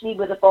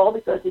Bathsheba to fall,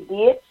 because he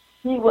did.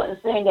 He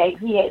wasn't saying that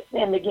he had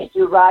sinned against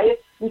Uriah,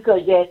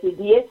 because yes, he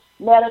did.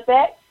 Matter of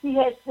fact, he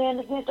had sinned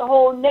against the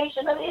whole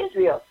nation of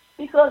Israel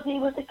because he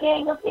was the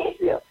king of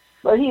Israel.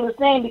 But he was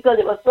saying because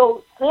it was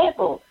so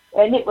simple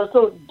and it was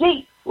so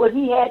deep what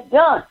he had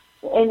done,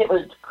 and it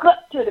was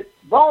cut to the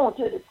bone,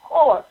 to the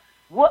core,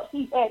 what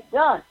he had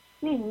done.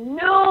 He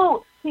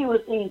knew he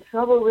was in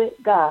trouble with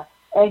God,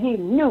 and he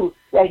knew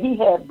that he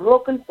had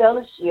broken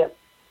fellowship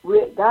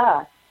with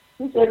God.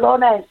 He said,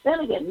 Lord, I ain't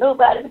sinned against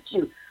nobody but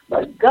you.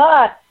 But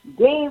God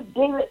gave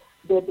David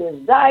the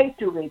desire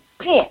to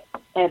repent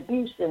and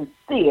be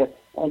sincere.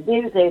 And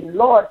David said,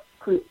 Lord,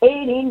 create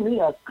in me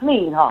a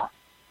clean heart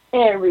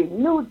and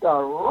renew the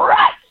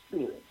right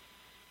spirit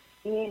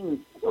in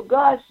me. So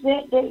God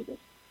sent David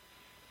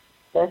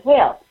the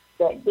help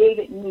that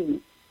David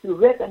needed to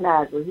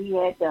recognize what he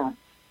had done.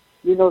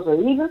 You know, so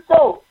even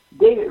so,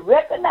 David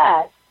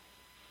recognized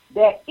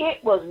that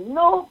it was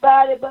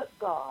nobody but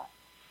God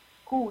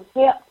who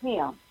helped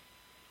him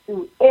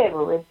through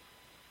every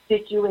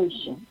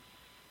situation.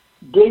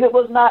 David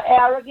was not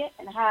arrogant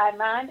and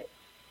high-minded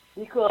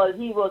because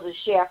he was a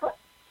shepherd,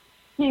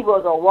 he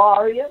was a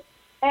warrior,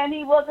 and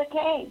he was a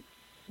king.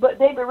 But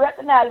David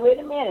recognized, wait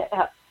a minute,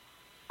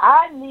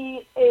 I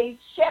need a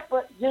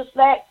shepherd just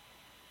like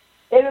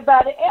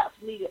everybody else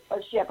needed a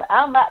shepherd.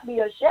 I might be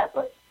a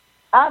shepherd,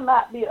 I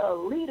might be a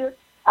leader,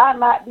 I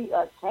might be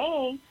a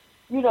king,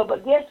 you know,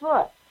 but guess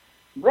what?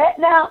 Right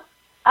now,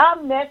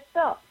 I'm messed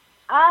up.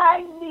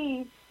 I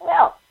need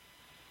help.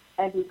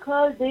 And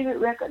because David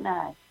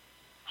recognized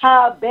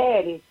how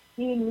badly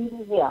he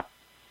needed help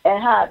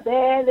and how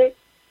badly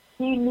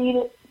he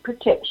needed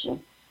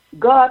protection,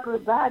 God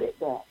provided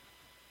that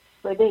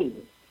for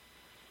David.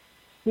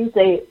 He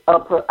said,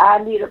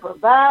 I need a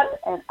provider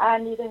and I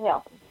need a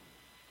helper.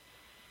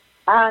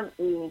 I'm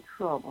in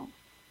trouble.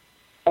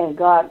 And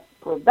God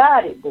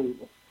provided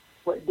David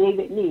what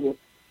David needed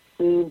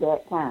in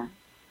that time.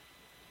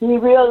 He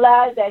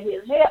realized that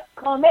his help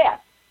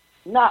cometh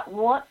not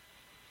once,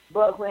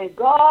 but when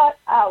God,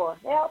 our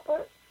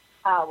helper,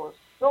 our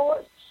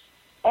source,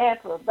 and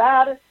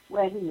provider,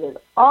 when he is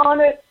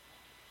honored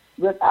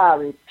with our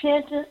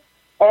repentance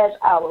as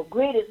our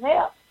greatest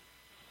help,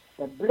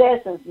 the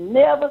blessings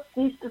never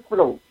cease to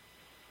flow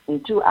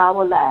into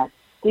our lives.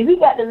 See, we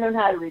got to learn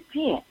how to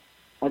repent,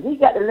 and we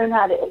got to learn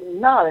how to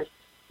acknowledge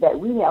that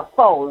we have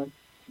fallen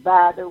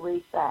by the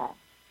wayside.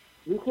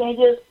 We can't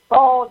just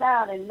fall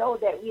down and know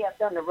that we have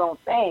done the wrong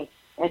thing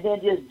and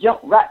then just jump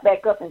right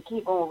back up and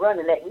keep on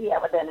running like we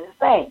haven't done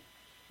anything.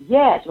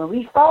 Yes, when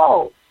we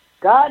fall,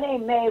 God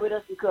ain't mad with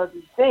us because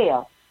we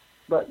fail,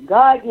 but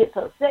God gets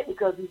upset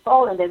because we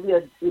fall, and then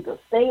we'll either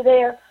stay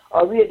there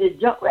or we'll just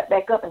jump right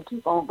back up and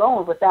keep on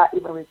going without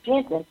even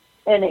repenting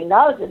and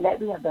acknowledging that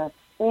we have done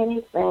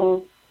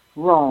anything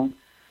wrong.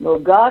 No,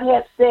 God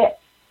has set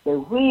the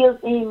wheels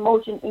in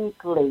motion in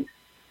place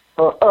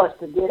for us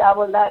to get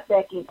our life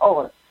back in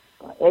order.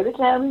 But every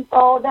time we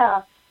fall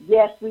down,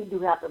 yes, we do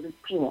have to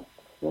repent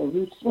when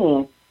we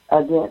sin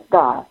against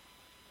God.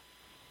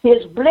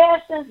 His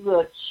blessings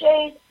will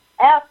chase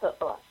after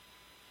us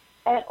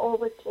and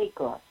overtake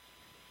us.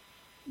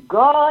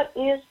 God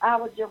is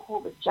our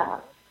Jehovah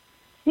Jireh.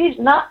 He's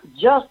not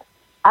just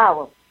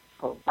our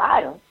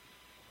provider,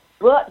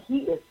 but he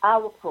is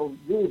our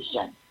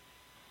provision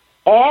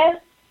and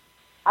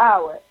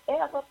our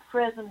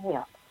ever-present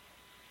help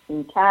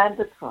in times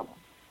of trouble.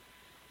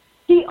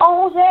 He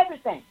owns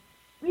everything.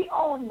 We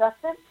own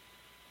nothing.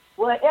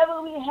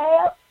 Whatever we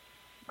have,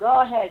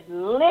 God has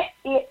lent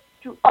it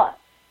to us.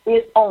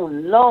 It's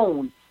on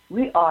loan.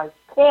 We are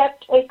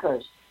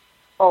caretakers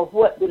of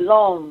what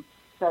belongs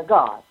to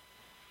God.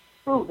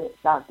 Prove it,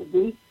 Dr.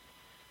 D.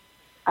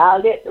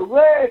 I'll let the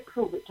word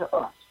prove it to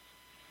us.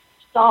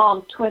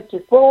 Psalm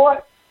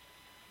 24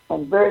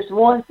 and verse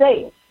 1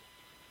 says,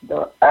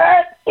 "The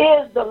earth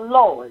is the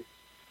Lord's,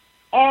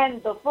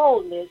 and the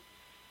fullness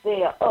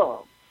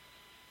thereof,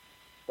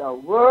 the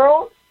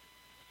world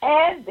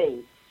and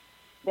they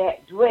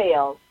that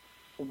dwell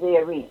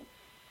therein."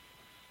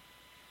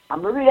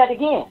 I'm going to read that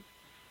again.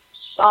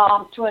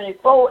 Psalm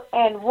 24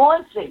 and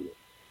 1 says,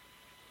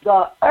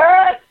 "The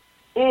earth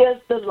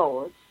is the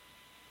Lord's,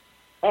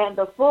 and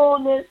the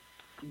fullness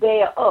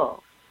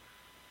thereof,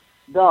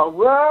 the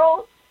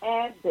world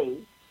and they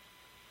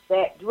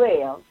that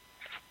dwell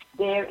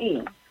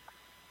therein."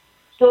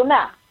 So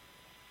now,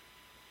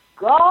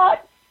 God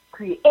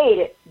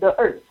created the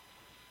earth.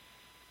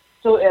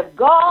 So if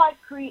God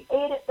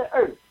created the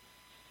earth,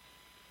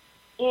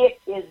 it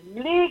is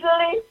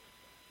legally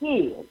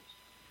his.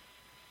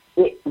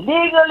 It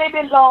legally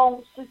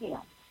belongs to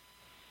him.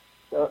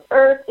 The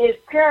earth is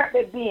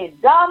currently being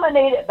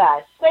dominated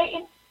by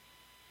Satan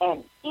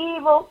and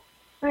evil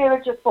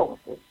spiritual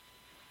forces.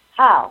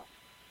 How?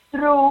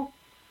 Through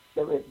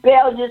the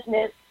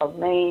rebelliousness of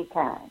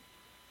mankind.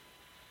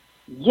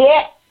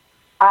 Yet,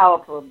 our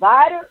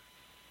provider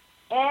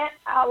and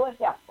our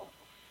helper,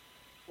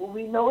 who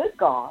we know is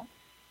God,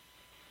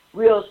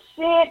 will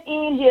send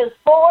in his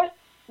force,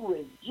 who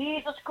is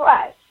Jesus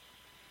Christ,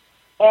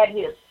 at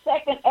his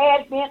second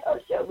advent, or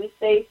shall we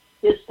say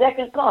his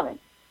second coming,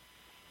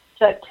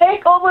 to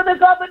take over the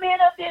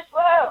government of this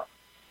world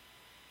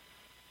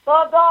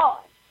for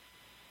God,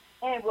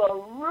 and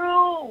will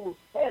rule,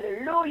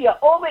 hallelujah,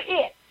 over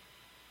it,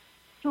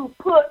 to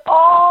put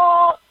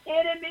all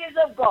enemies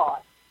of God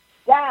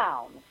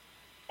down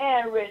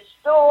and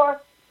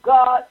restore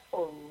God's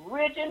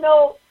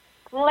original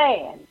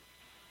plan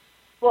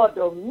for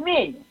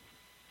dominion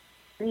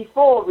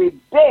before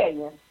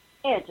rebellion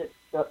entered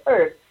the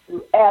earth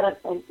through Adam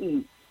and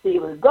Eve. See,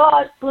 it was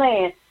God's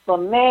plan for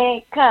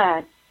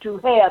mankind to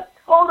have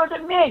total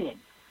dominion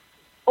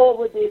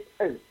over this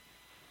earth.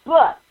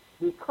 But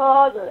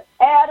because of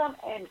Adam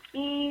and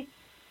Eve's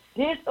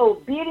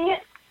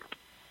disobedience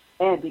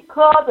and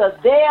because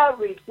of their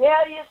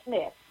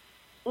rebelliousness,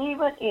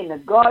 even in the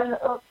Garden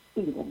of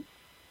Eden,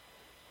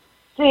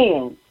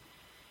 sin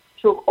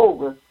took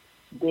over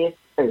this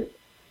earth.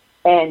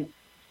 And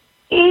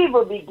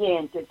evil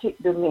began to take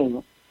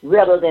dominion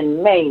rather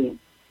than man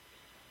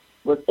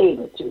was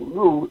able to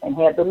rule and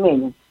have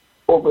dominion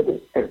over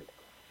this earth.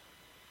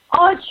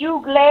 Aren't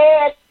you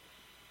glad,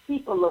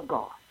 people of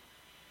God,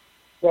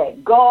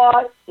 that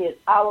God is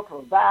our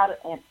provider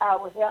and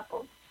our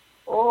helper?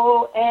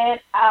 Oh, and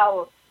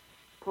our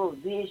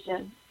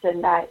provision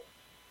tonight.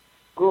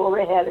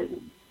 Glory, hallelujah.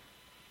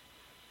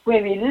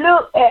 When we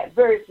look at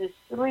verses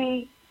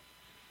 3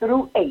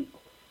 through 8,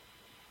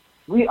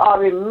 we are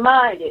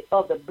reminded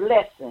of the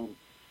blessings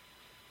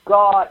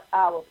that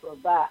our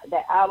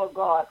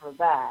God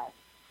provides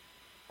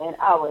and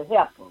our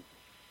helper.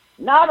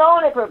 Not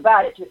only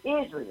provided to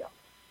Israel,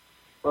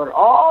 but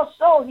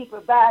also he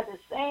provides the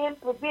same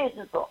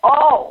provisions for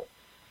all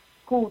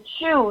who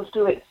choose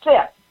to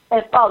accept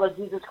and follow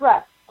Jesus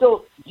Christ.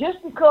 So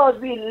just because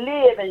we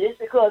live and just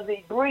because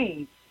we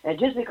breathe and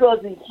just because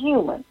we're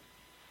human,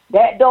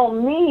 that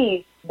don't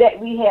mean that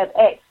we have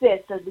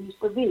access to these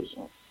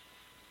provisions.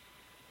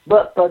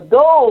 But for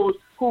those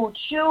who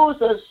choose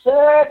to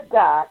serve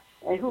God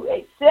and who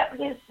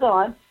accept his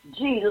Son,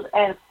 Jesus,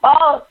 and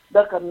follow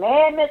the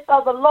commandments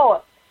of the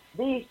Lord,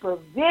 these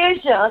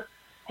provisions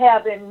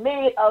have been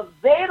made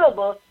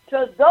available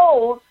to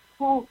those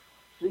who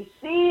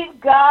receive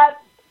God's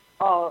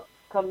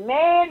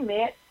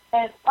commandment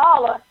and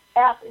follow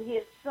after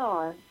his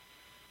Son,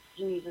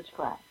 Jesus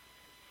Christ.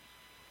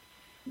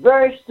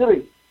 Verse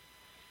 3.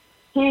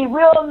 He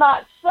will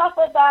not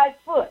suffer thy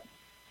foot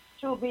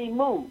to be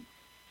moved.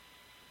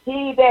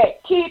 He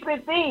that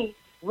keepeth thee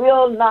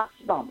will not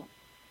stumble.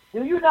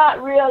 Do you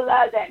not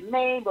realize that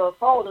man will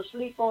fall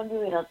asleep on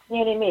you in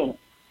any minute?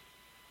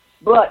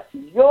 But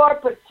your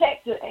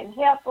protector and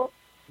helper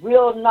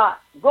will not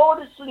go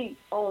to sleep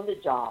on the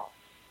job.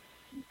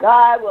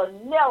 God will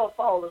never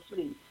fall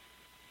asleep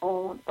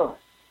on us.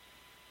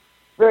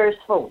 Verse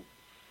 4.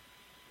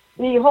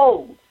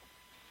 Behold,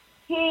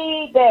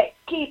 he that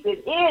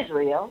keepeth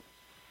Israel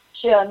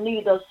shall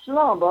neither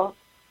slumber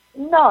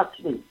nor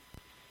sleep.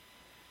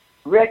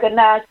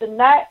 Recognize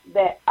tonight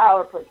that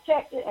our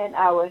protector and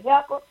our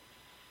helper,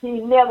 he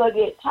never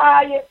gets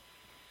tired,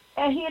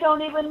 and he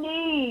don't even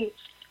need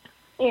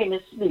any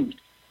sleep.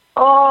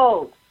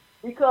 Oh,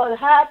 because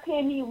how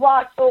can he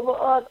watch over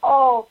us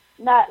all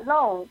night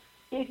long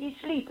if he's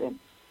sleeping?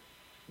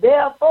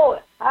 Therefore,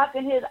 how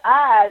can his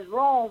eyes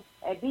roam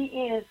and be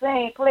in the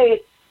same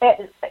place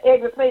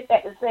every place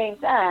at the same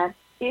time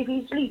if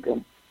he's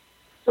sleeping?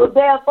 So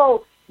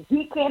therefore,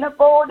 he can't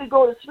afford to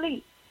go to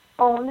sleep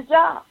on the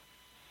job.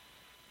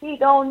 He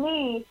don't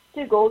need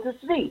to go to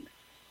sleep.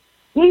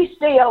 He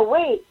stay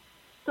awake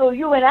so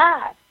you and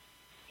I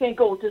can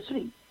go to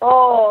sleep.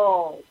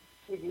 Oh,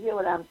 did you hear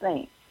what I'm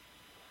saying?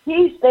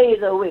 He stays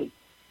awake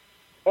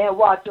and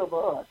watch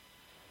over us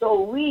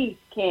so we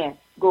can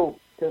go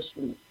to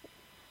sleep.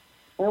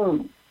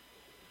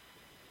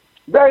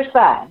 Verse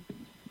 5.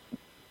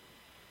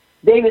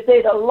 David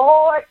said, the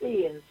Lord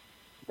is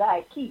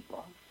thy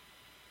keeper.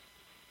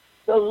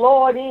 The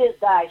Lord is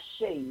thy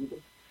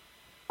shade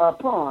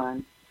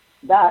upon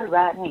thy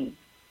right hand.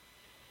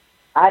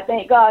 I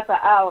thank God for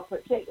our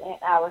protector and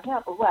our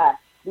helper. Why?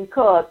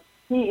 Because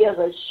he is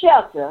a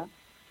shelter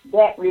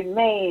that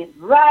remains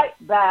right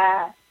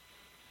by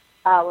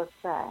our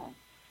side.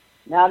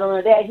 Not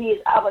only that, he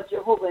is our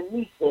Jehovah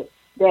Nissi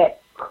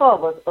that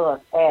covers us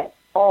at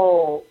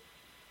all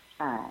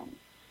times.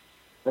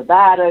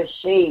 Provide us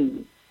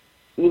shade,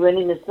 even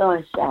in the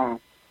sunshine.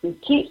 He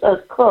keeps us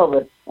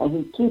covered and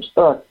he keeps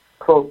us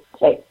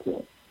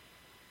protected.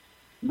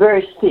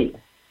 Verse 6.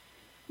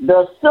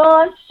 The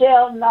sun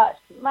shall not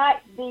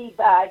smite thee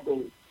by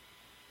day,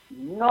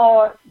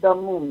 nor the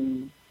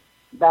moon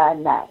by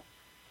night.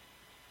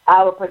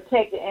 Our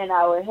protector and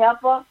our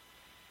helper,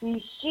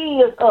 he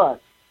shields us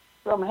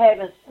from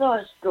having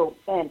sunstroke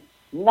and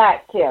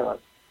night terrors.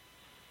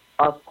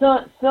 A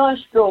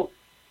sunstroke,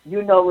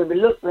 you know,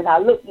 when I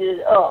looked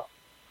it up,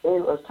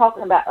 it was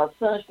talking about a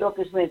sunstroke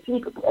is when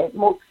people,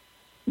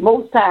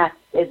 most times,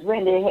 it's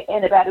when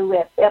anybody who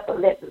has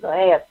epilepsy or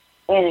have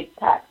any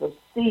types of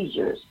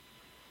seizures.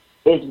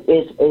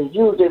 It's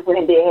usually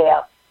when they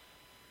have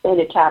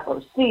any type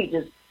of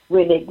seizures,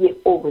 when they get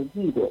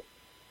overheated.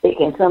 It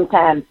can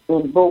sometimes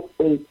invoke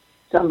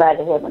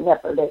somebody having an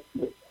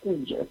epileptic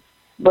seizure.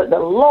 But the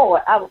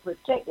Lord, our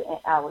protector and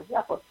our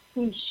helper,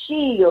 he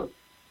shields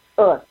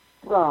us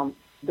from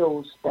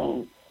those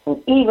things.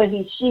 And even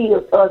he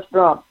shields us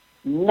from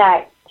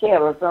night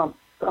terror, from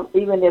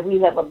even if we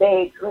have a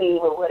bad dream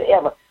or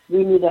whatever,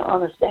 we need to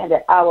understand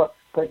that our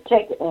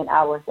protector and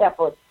our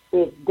helper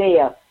is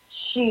there,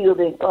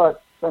 shielding us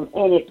from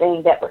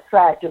anything that would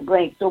try to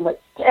bring so much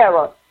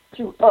terror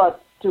to us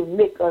to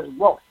make us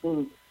walk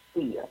in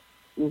fear.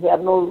 We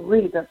have no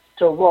reason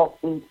to walk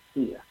in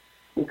fear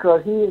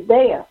because he is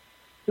there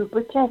to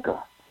protect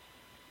us.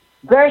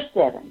 Verse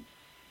 7.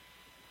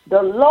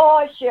 The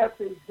Lord shall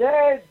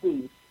preserve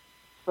thee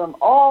from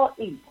all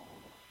evil.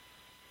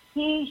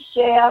 He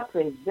shall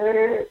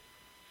preserve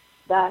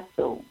thy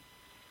soul.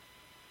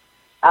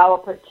 Our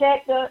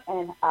protector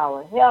and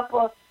our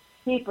helper,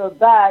 he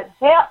provides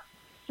help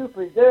to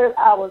preserve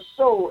our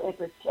soul and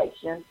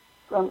protection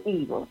from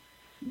evil.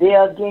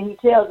 There again,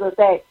 he tells us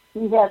that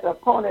he has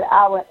appointed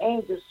our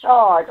angels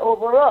charge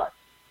over us,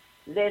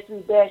 lest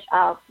we dash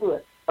our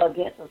foot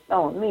against a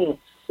stone. Meaning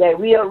that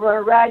we'll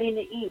run right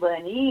into evil,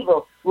 and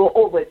evil will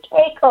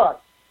overtake us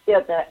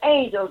if the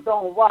angels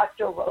don't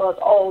watch over us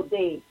all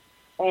day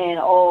and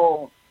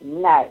all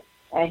night.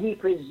 And he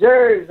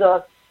preserves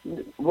us,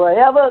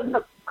 whatever,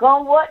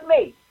 come what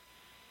may,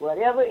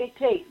 whatever it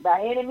takes,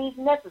 by any means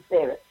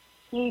necessary.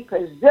 He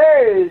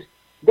preserves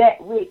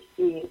that which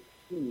is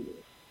his.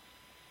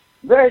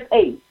 Verse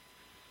 8.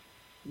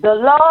 The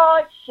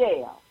Lord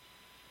shall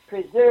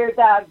preserve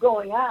thy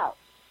going out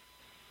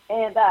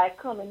and thy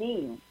coming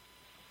in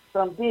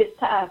from this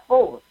time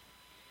forth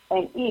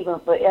and even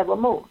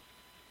forevermore.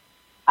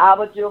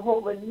 Our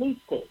Jehovah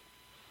Nissi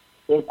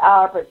is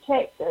our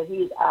protector. He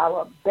is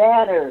our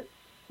banner.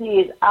 He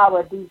is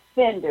our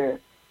defender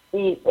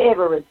in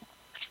every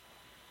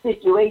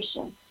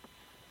situation.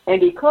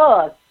 And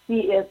because he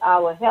is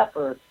our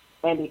helper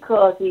and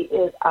because he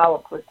is our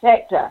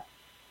protector,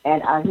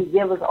 and he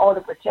gives us all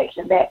the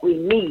protection that we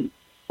need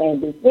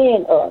and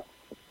defend us.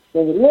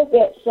 When you look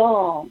at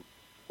Psalm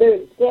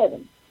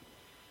 37,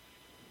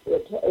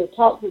 it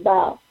talks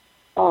about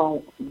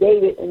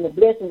David and the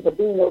blessings of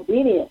being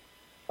obedient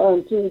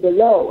unto the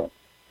Lord.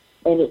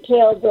 And it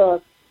tells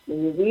us,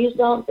 when you read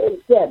Psalm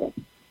 37,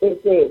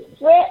 it says,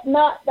 fret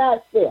not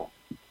thyself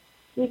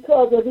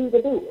because of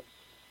evildoers,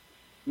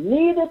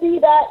 neither be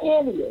thy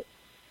envious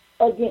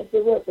against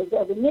the workers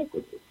of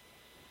iniquity,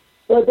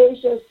 for they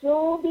shall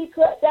soon be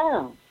cut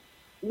down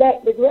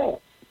like the grass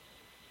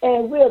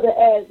and wither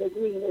as the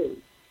green herb.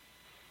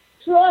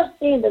 Trust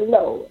in the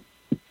Lord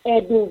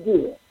and do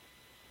good,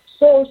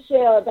 so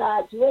shall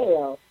thou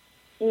dwell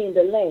in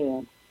the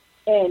land,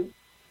 and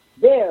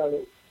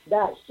verily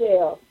thou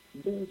shalt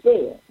be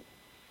fed.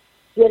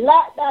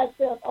 Delight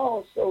thyself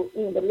also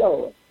in the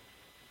Lord,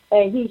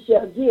 and he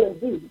shall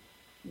give thee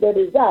the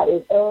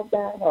desires of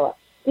thine heart.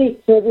 See,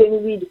 so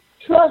when we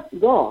trust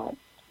God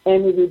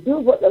and when we do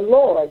what the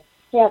Lord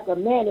has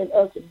commanded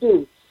us to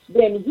do,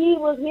 then he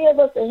will give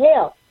us the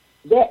help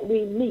that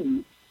we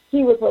need.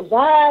 He will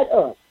provide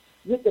us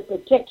with the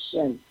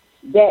protection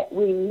that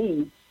we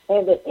need,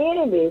 and the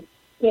enemy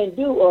can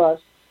do us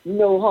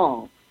no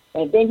harm.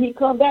 And then he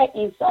come back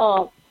in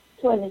Psalm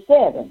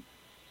 27,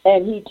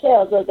 and he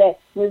tells us that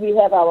when we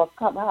have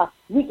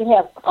we can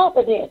have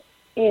confidence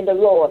in the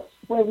Lord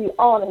when we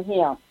honor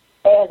him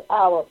as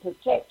our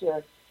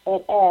protector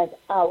and as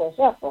our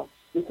helper.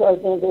 Because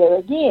then there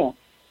again,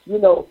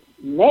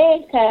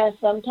 mankind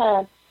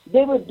sometimes,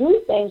 they would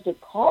do things to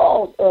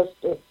cause us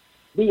to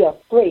be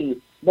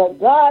afraid. But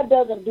God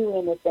doesn't do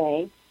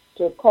anything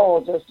to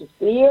cause us to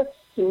fear.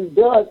 He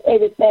does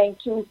everything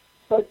to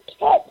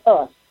protect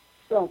us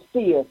from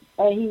fear.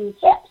 And he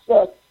helps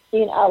us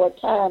in our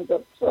times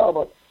of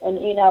trouble and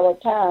in our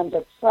times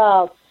of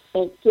trials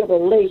and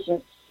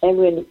tribulations, and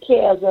when the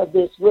cares of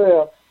this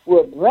world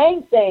will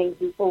bring things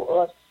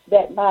before us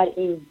that might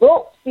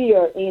invoke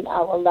fear in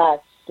our life,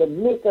 to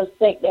make us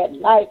think that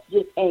life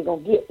just ain't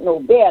going to get no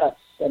better,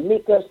 to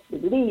make us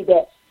believe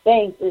that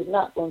things is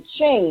not going to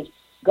change.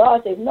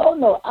 God says,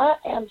 no, I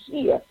am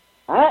here.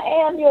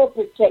 I am your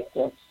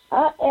protector.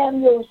 I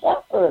am your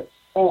helper,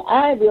 and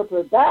I will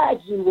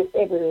provide you with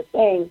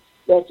everything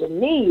that you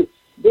need.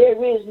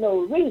 There is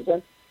no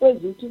reason for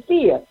you to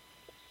fear.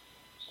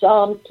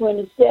 Psalm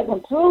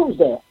 27 proves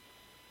that.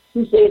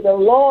 He said,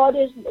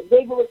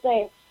 David was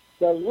saying,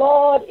 the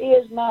Lord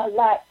is my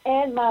light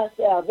and my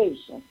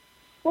salvation.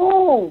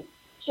 Whom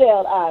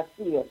shall I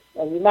fear?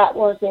 And you might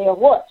want to say,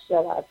 what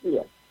shall I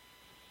fear?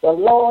 The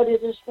Lord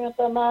is the strength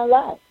of my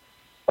life.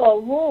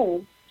 Of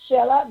whom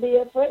shall I be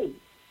afraid?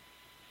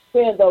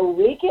 When the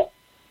wicked,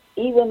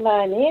 even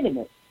mine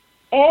enemies,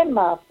 and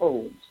my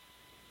foes,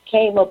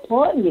 came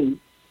upon me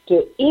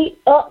to eat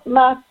up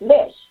my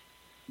flesh,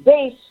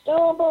 they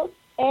stumbled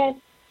and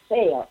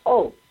fell.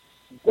 Oh,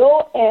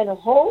 though an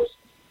host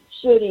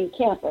should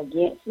encamp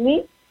against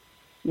me,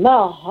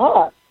 my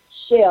heart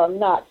shall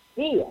not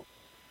fear.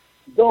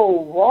 Though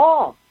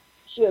war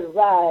should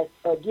rise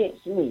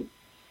against me,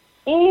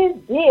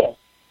 in this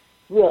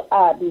will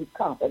I be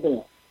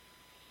confident.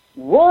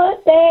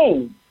 One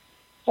thing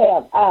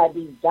have I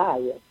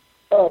desired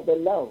of the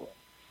Lord,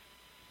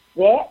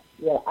 that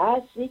will I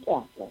seek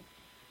after,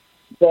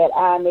 that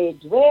I may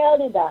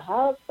dwell in the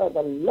house of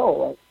the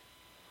Lord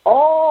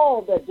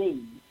all the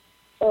days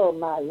of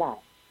my life,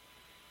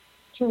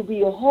 to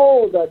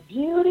behold the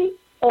beauty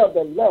of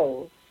the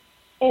Lord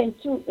and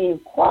to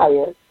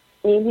inquire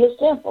in his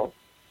temple.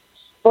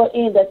 For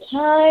in the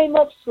time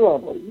of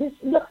trouble,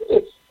 listen,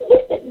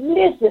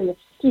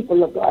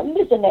 people of God,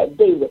 listen at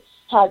David,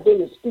 how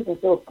David speaking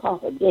so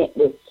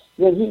confidently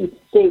when he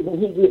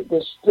gets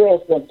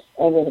distressed and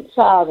when the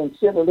trials and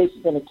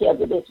tribulations and the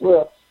cares of this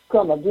world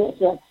come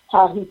against him,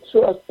 how he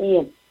trusts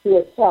in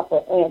his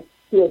helper and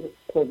his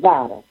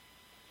provider.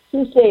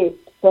 He says,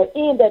 but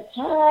in the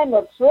time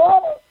of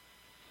trouble,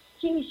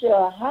 he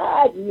shall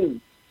hide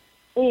me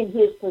in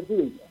his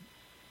pavilion.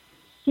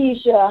 He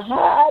shall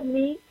hide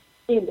me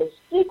in the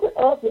secret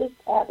of his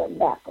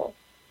tabernacle.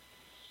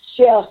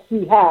 Shall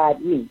he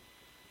hide me?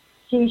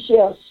 He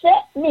shall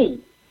set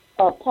me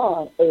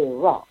upon a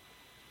rock.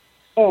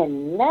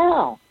 And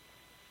now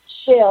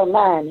shall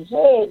mine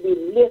head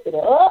be lifted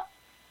up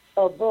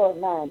above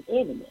mine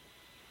enemies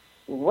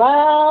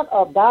round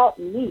about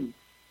me.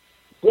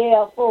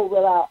 Therefore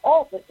will I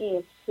offer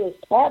in his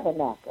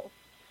tabernacle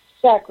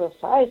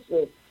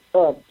sacrifices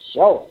of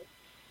joy.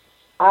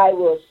 I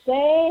will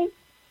sing,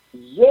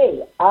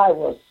 yea, I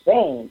will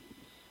sing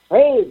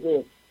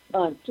praises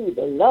unto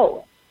the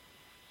Lord.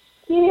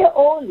 Hear,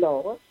 O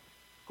Lord,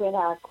 when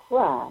I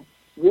cry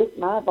with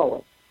my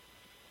voice.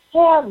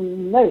 Have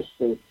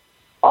mercy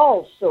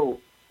also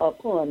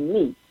upon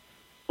me,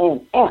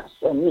 and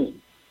answer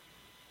me.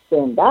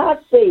 Then thou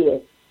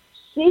sayest,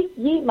 seek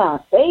ye my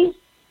face?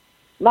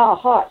 My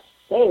heart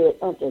said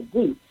unto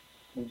thee,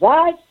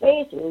 thy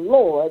face,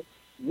 Lord,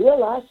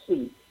 will I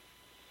seek.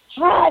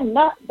 Hide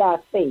not thy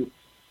face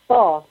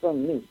far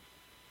from me.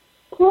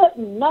 Put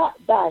not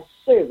thy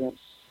servant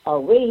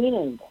away in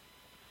anger.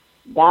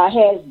 Thou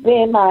hast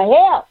been my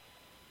help.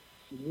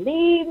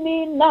 Leave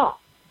me not,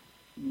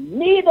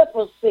 neither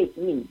forsake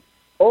me,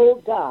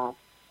 O God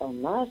of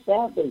my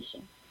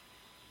salvation.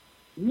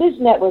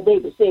 Listen at what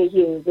David said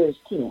here in verse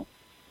 10.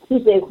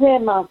 He said,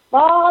 when my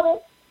father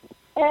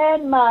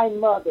and my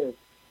mother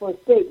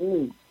forsake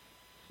me,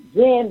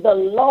 then the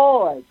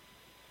Lord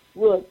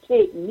will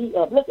take me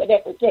up. Look at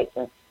that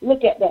protector.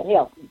 Look at that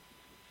help.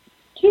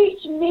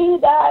 Teach me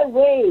thy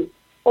way,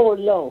 O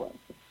Lord,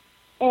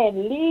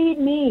 and lead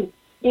me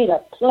in a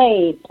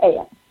plain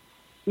path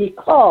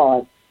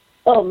because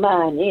of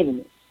mine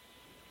enemies.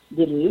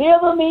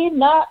 Deliver me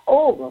not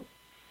over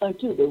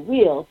unto the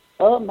will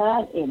of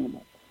mine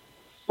enemies.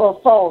 For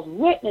false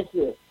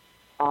witnesses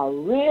are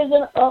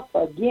risen up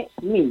against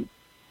me,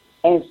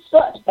 and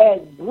such as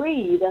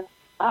breathe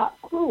out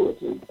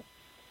cruelty.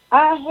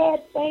 I had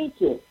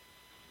fainted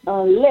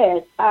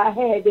unless I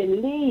had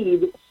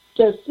believed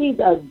to see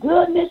the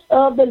goodness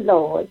of the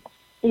Lord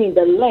in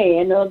the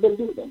land of the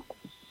living.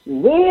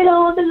 Wait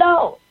on the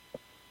Lord,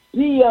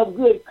 be of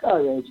good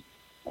courage,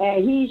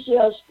 and he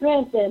shall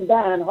strengthen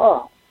thine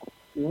heart.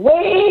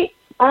 Wait,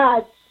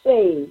 I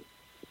say,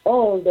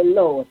 on the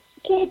Lord.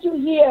 Can't you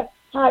hear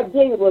how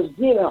David was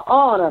giving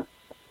honor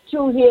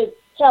to his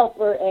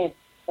helper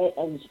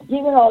and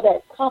giving all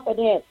that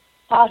confidence,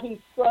 how he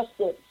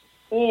trusted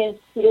in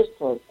his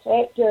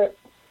protector?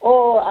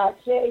 Oh, I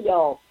tell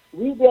y'all,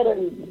 we better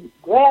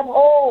grab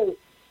hold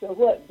to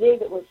what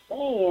David was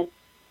saying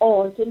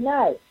on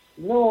tonight,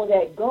 knowing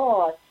that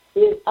God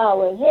is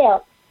our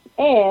help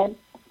and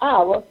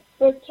our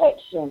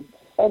protection.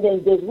 And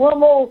then there's one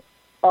more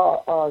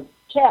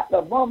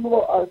chapter, one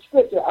more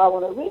scripture I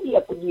want to read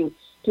here for you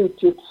to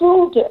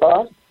prove to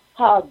us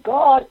how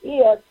God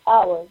is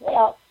our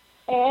help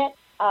and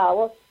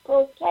our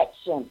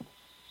protection.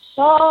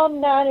 Psalm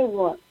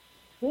 91.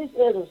 This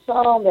is a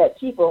psalm that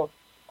people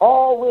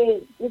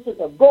always, this is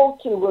a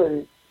go-to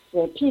word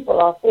when people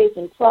are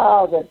facing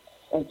trials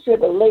and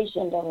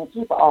tribulations, and when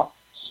people are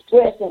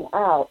stressing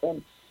out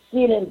and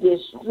feeling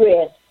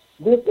distressed.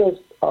 This is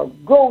a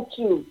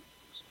go-to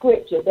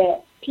scripture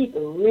that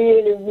people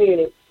really,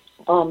 really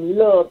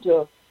love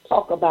to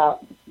talk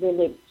about when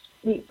they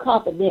be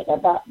confident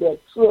about their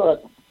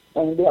trust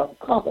and their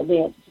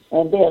confidence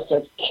and their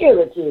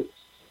security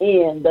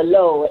in the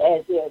Lord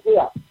as their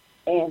help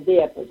and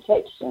their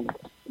protection.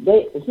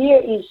 Here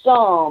in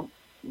Psalm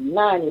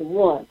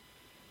 91,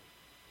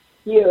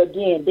 here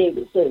again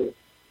David says,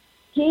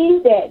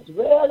 he that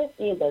dwelleth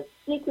in the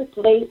secret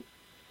place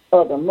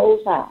of the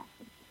Most High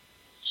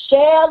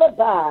shall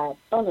abide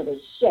under the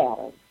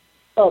shadow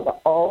of the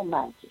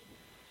Almighty.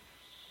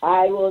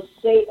 I will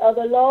say of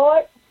the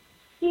Lord,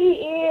 he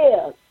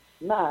is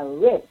my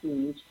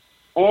refuge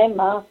and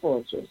my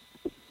fortress.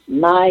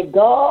 My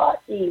God,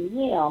 in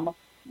him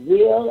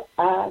will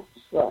I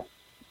trust.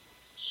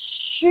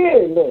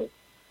 Surely,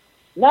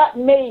 not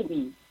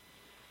maybe,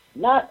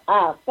 not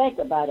I'll think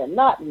about it,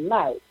 not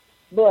might,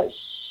 but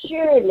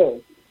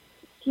surely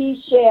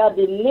he shall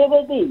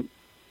deliver thee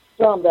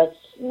from the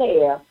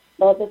snare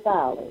of the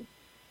fowler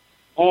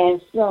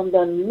and from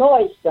the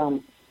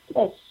noisome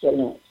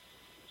pestilence.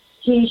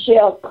 He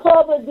shall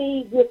cover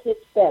thee with his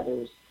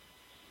feathers,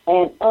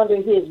 and under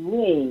his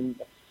wings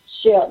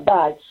shalt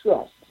thou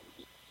trust.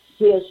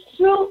 His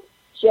truth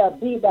shall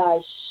be thy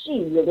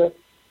shield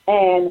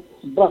and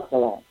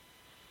buckler.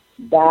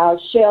 Thou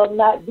shalt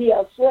not be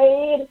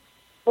afraid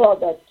for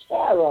the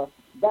terror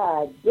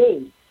by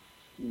day,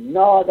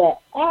 nor the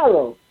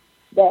arrow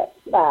that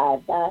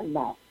flies by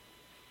night,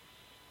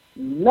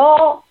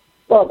 nor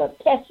for the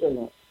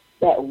pestilence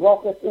that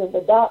walketh in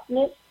the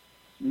darkness,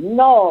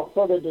 nor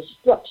for the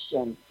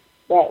destruction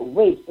that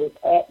wasteth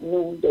at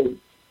noonday.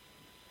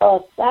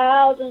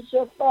 1,000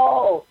 shall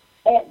fall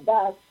at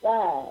thy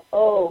side,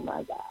 oh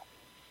my God,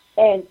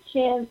 and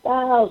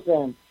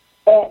 10,000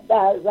 at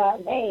thy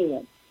right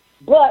hand.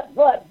 But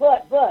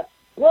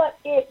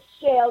it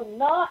shall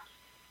not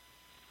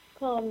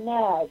come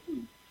nigh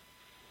thee.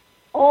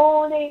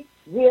 Only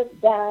with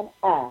thine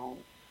eyes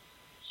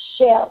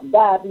shalt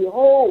thou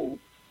behold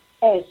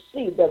and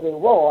see the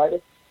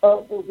reward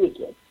of the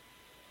wicked.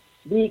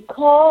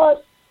 Because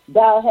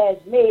thou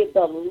hast made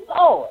the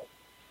Lord,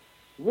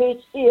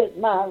 which is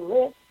my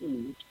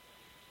refuge,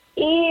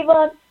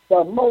 even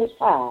the Most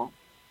High,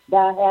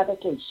 thy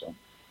habitation.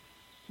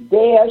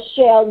 There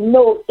shall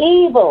no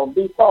evil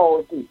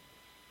befall thee,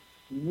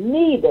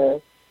 neither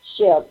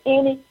shall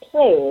any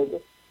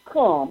plague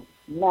come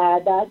nigh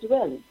thy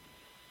dwelling.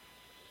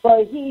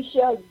 For he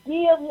shall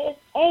give his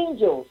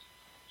angels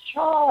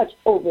charge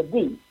over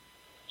thee,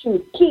 to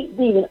keep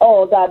thee in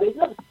all thy ways.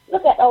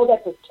 Look at all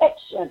that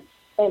protection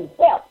and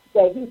help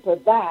that he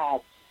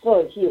provides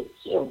for his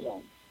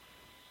children.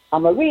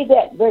 I'm going to read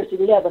that verse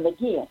 11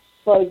 again.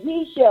 For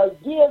he shall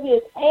give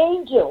his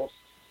angels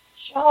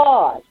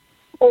charge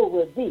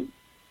over thee,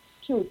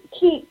 to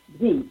keep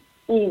thee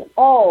in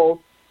all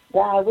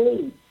thy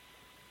ways.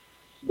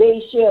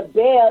 They shall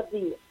bear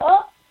thee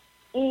up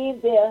in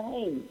their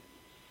hands,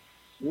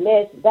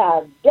 lest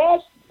thou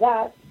dash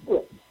thy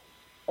foot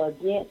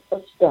against a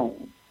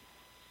stone.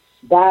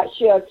 Thou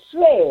shalt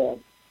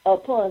tread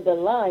upon the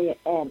lion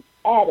and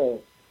adder,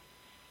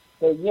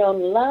 the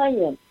young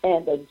lion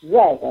and the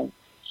dragon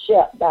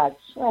shalt thou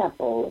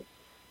trample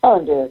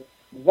under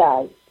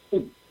thy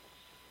feet.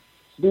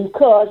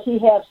 Because he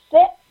hath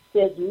set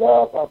his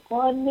love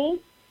upon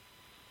me.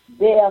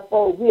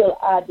 Therefore will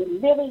I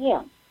deliver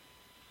him.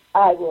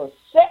 I will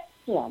set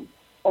him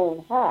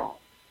on high,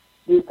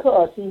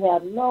 because he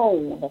hath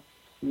known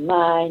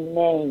my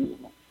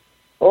name.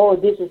 Oh,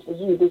 this is for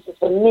you. This is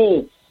for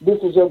me. This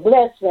is your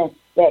blessing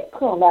that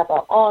come after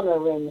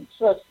honoring and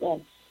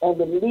trusting and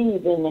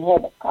believing and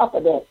having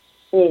confidence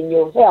in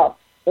your help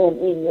and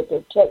in your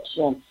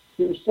protection.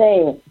 He's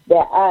saying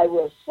that I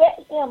will set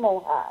him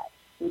on high,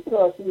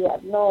 because he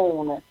hath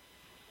known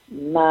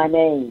my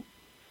name.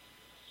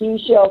 He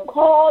shall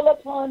call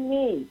upon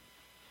me,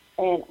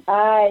 and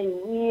I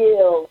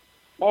will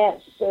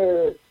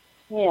answer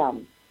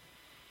him.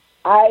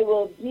 I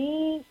will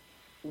be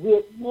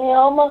with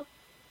him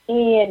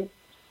in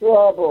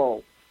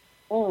trouble.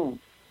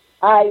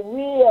 I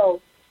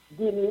will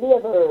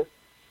deliver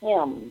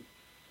him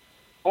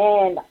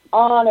and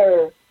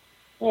honor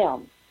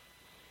him.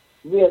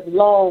 With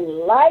long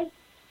life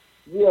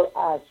will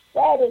I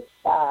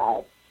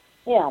satisfy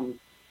him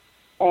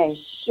and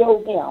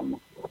show him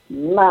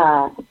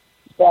my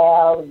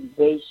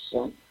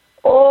salvation.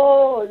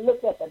 Oh,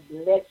 look at the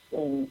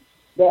blessing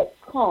that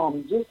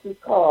comes just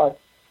because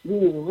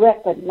we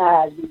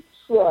recognize, we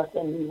trust,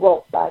 and we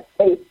walk by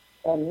faith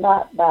and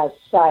not by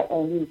sight,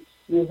 and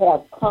we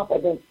have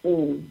confidence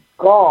in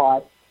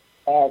God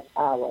as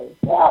our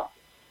help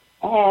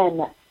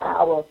and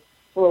our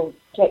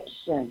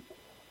protection.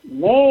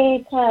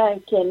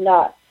 Mankind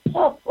cannot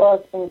help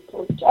us and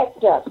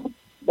protect us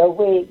the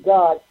way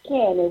God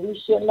can, and we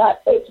should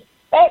not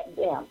expect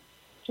them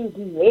to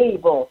be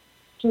able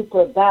to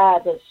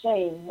provide the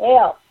same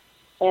help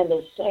and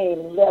the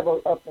same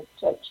level of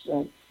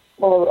protection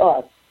for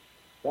us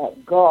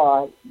that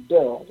God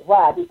does.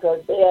 Why?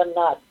 Because they are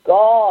not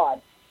God.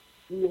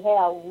 We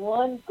have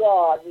one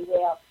God. We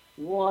have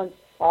one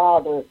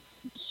Father,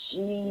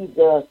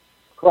 Jesus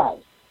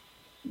Christ.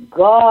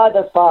 God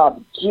the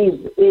Father,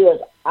 Jesus, is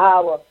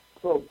our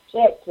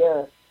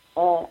protector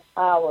and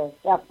our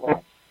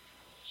helper.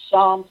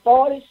 Psalm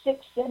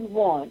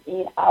 46:1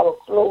 in our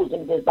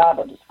closing this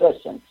Bible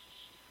discussion.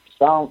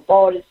 Psalm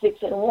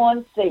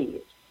 46:1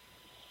 says,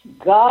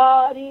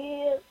 God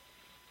is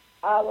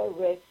our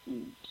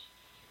refuge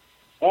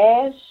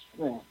and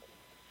strength,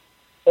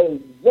 a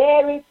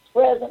very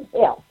present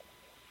help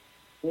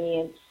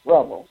in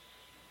trouble.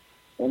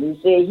 And he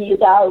said he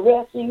is our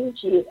refuge,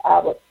 he is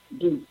our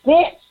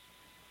defense,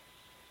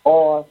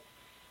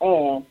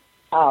 and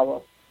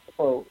our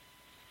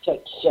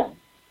protection.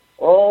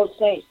 Oh,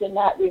 saints, do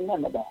not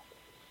remember that.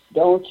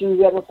 Don't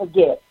you ever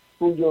forget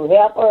who your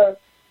helper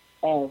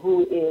and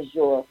who is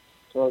your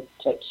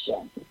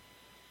protection.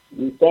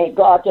 We thank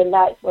God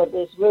tonight for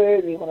this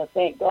word. We want to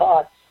thank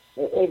God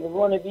for every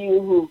one of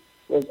you who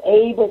was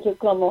able to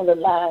come on the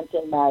line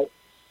tonight.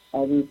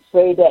 And we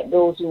pray that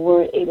those who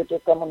weren't able to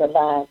come on the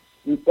line,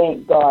 we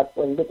thank God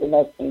for lifting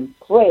us in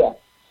prayer.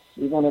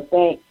 We want to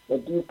thank the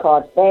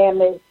DCARD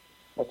family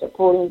for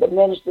supporting the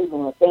ministry. We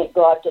want to thank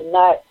God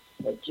tonight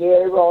for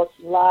Jerry Ross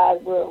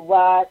Live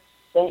Worldwide.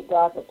 Thank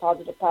God for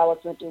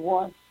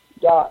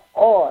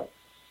PositivePower21.org.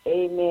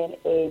 Amen,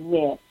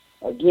 amen.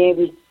 Again,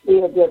 we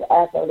still give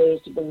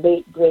accolades to the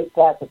late, great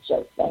Pastor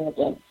Chuck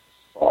Singleton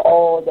for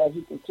all that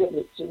he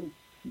contributed to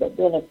the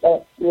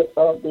benefit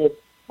of this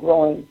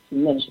growing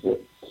ministry.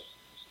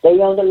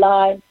 Stay on the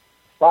line,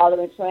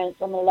 following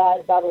Transforming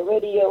Lives Bible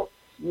Radio.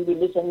 You'll be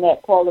listening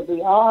at Paula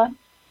Beyond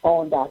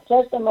on Thy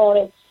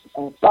Testimony,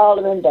 and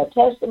following the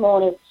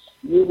testimony,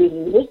 you'll be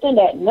listening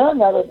at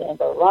none other than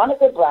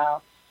Veronica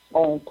Brown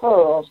on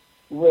Pearls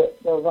with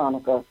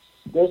Veronica.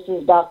 This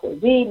is Dr.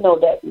 V. Know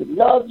that we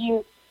love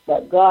you,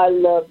 but God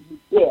loves you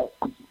best.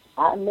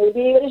 I may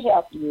be able to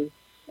help you,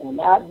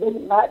 and I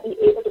might be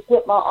able to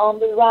put my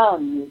arms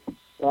around you,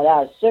 but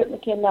I certainly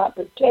cannot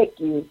protect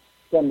you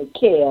from the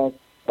cares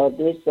of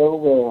this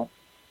old world.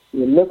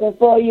 We're looking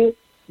for you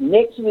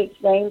next week,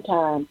 same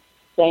time,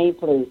 same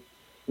place.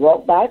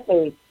 Walk by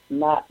faith,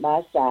 not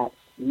by sight.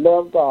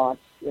 Love God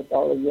with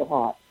all of your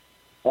heart.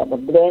 Have a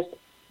blessed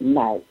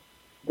night.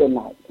 Good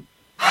night.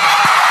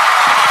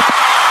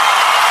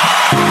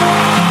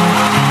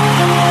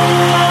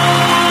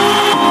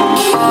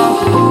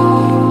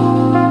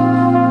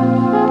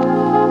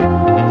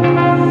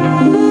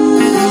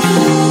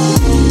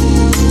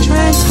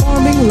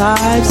 Transforming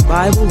Lives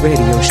Bible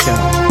Radio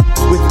Show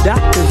with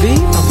Dr. V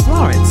of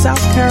Florence,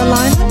 South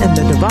Carolina, and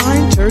the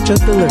Divine Church of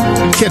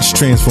Deliverance. Catch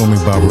Transforming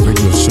Bible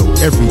Radio Show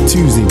every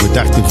Tuesday with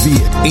Dr.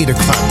 V at 8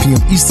 o'clock p.m.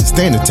 Eastern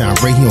Standard Time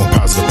right here on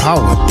Positive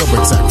Power,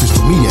 Double Attack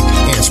Christian Media,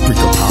 and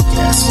Spreaker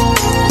Podcast.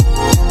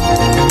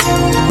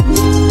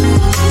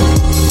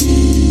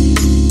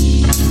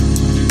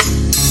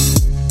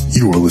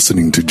 You are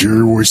listening to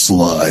Jerry Royce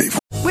Live.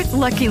 With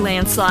Lucky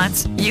Land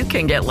Slots, you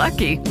can get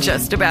lucky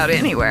just about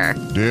anywhere.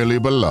 Dearly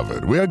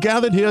beloved, we are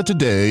gathered here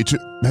today to...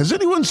 Has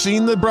anyone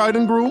seen the bride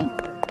and groom?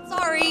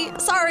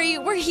 Sorry,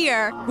 we're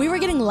here. We were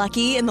getting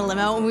lucky in the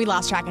limo and we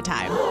lost track of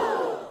time.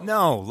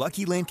 No,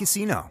 Lucky Land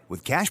Casino,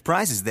 with cash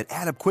prizes that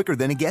add up quicker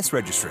than a guest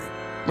registry.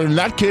 In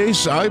that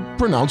case, I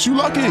pronounce you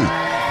lucky.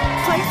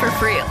 Play for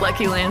free at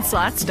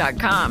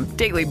LuckyLandSlots.com.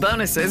 Daily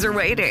bonuses are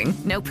waiting.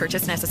 No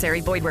purchase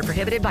necessary. Void where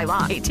prohibited by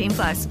law.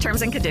 18+.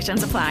 Terms and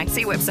conditions apply.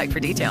 See website for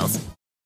details.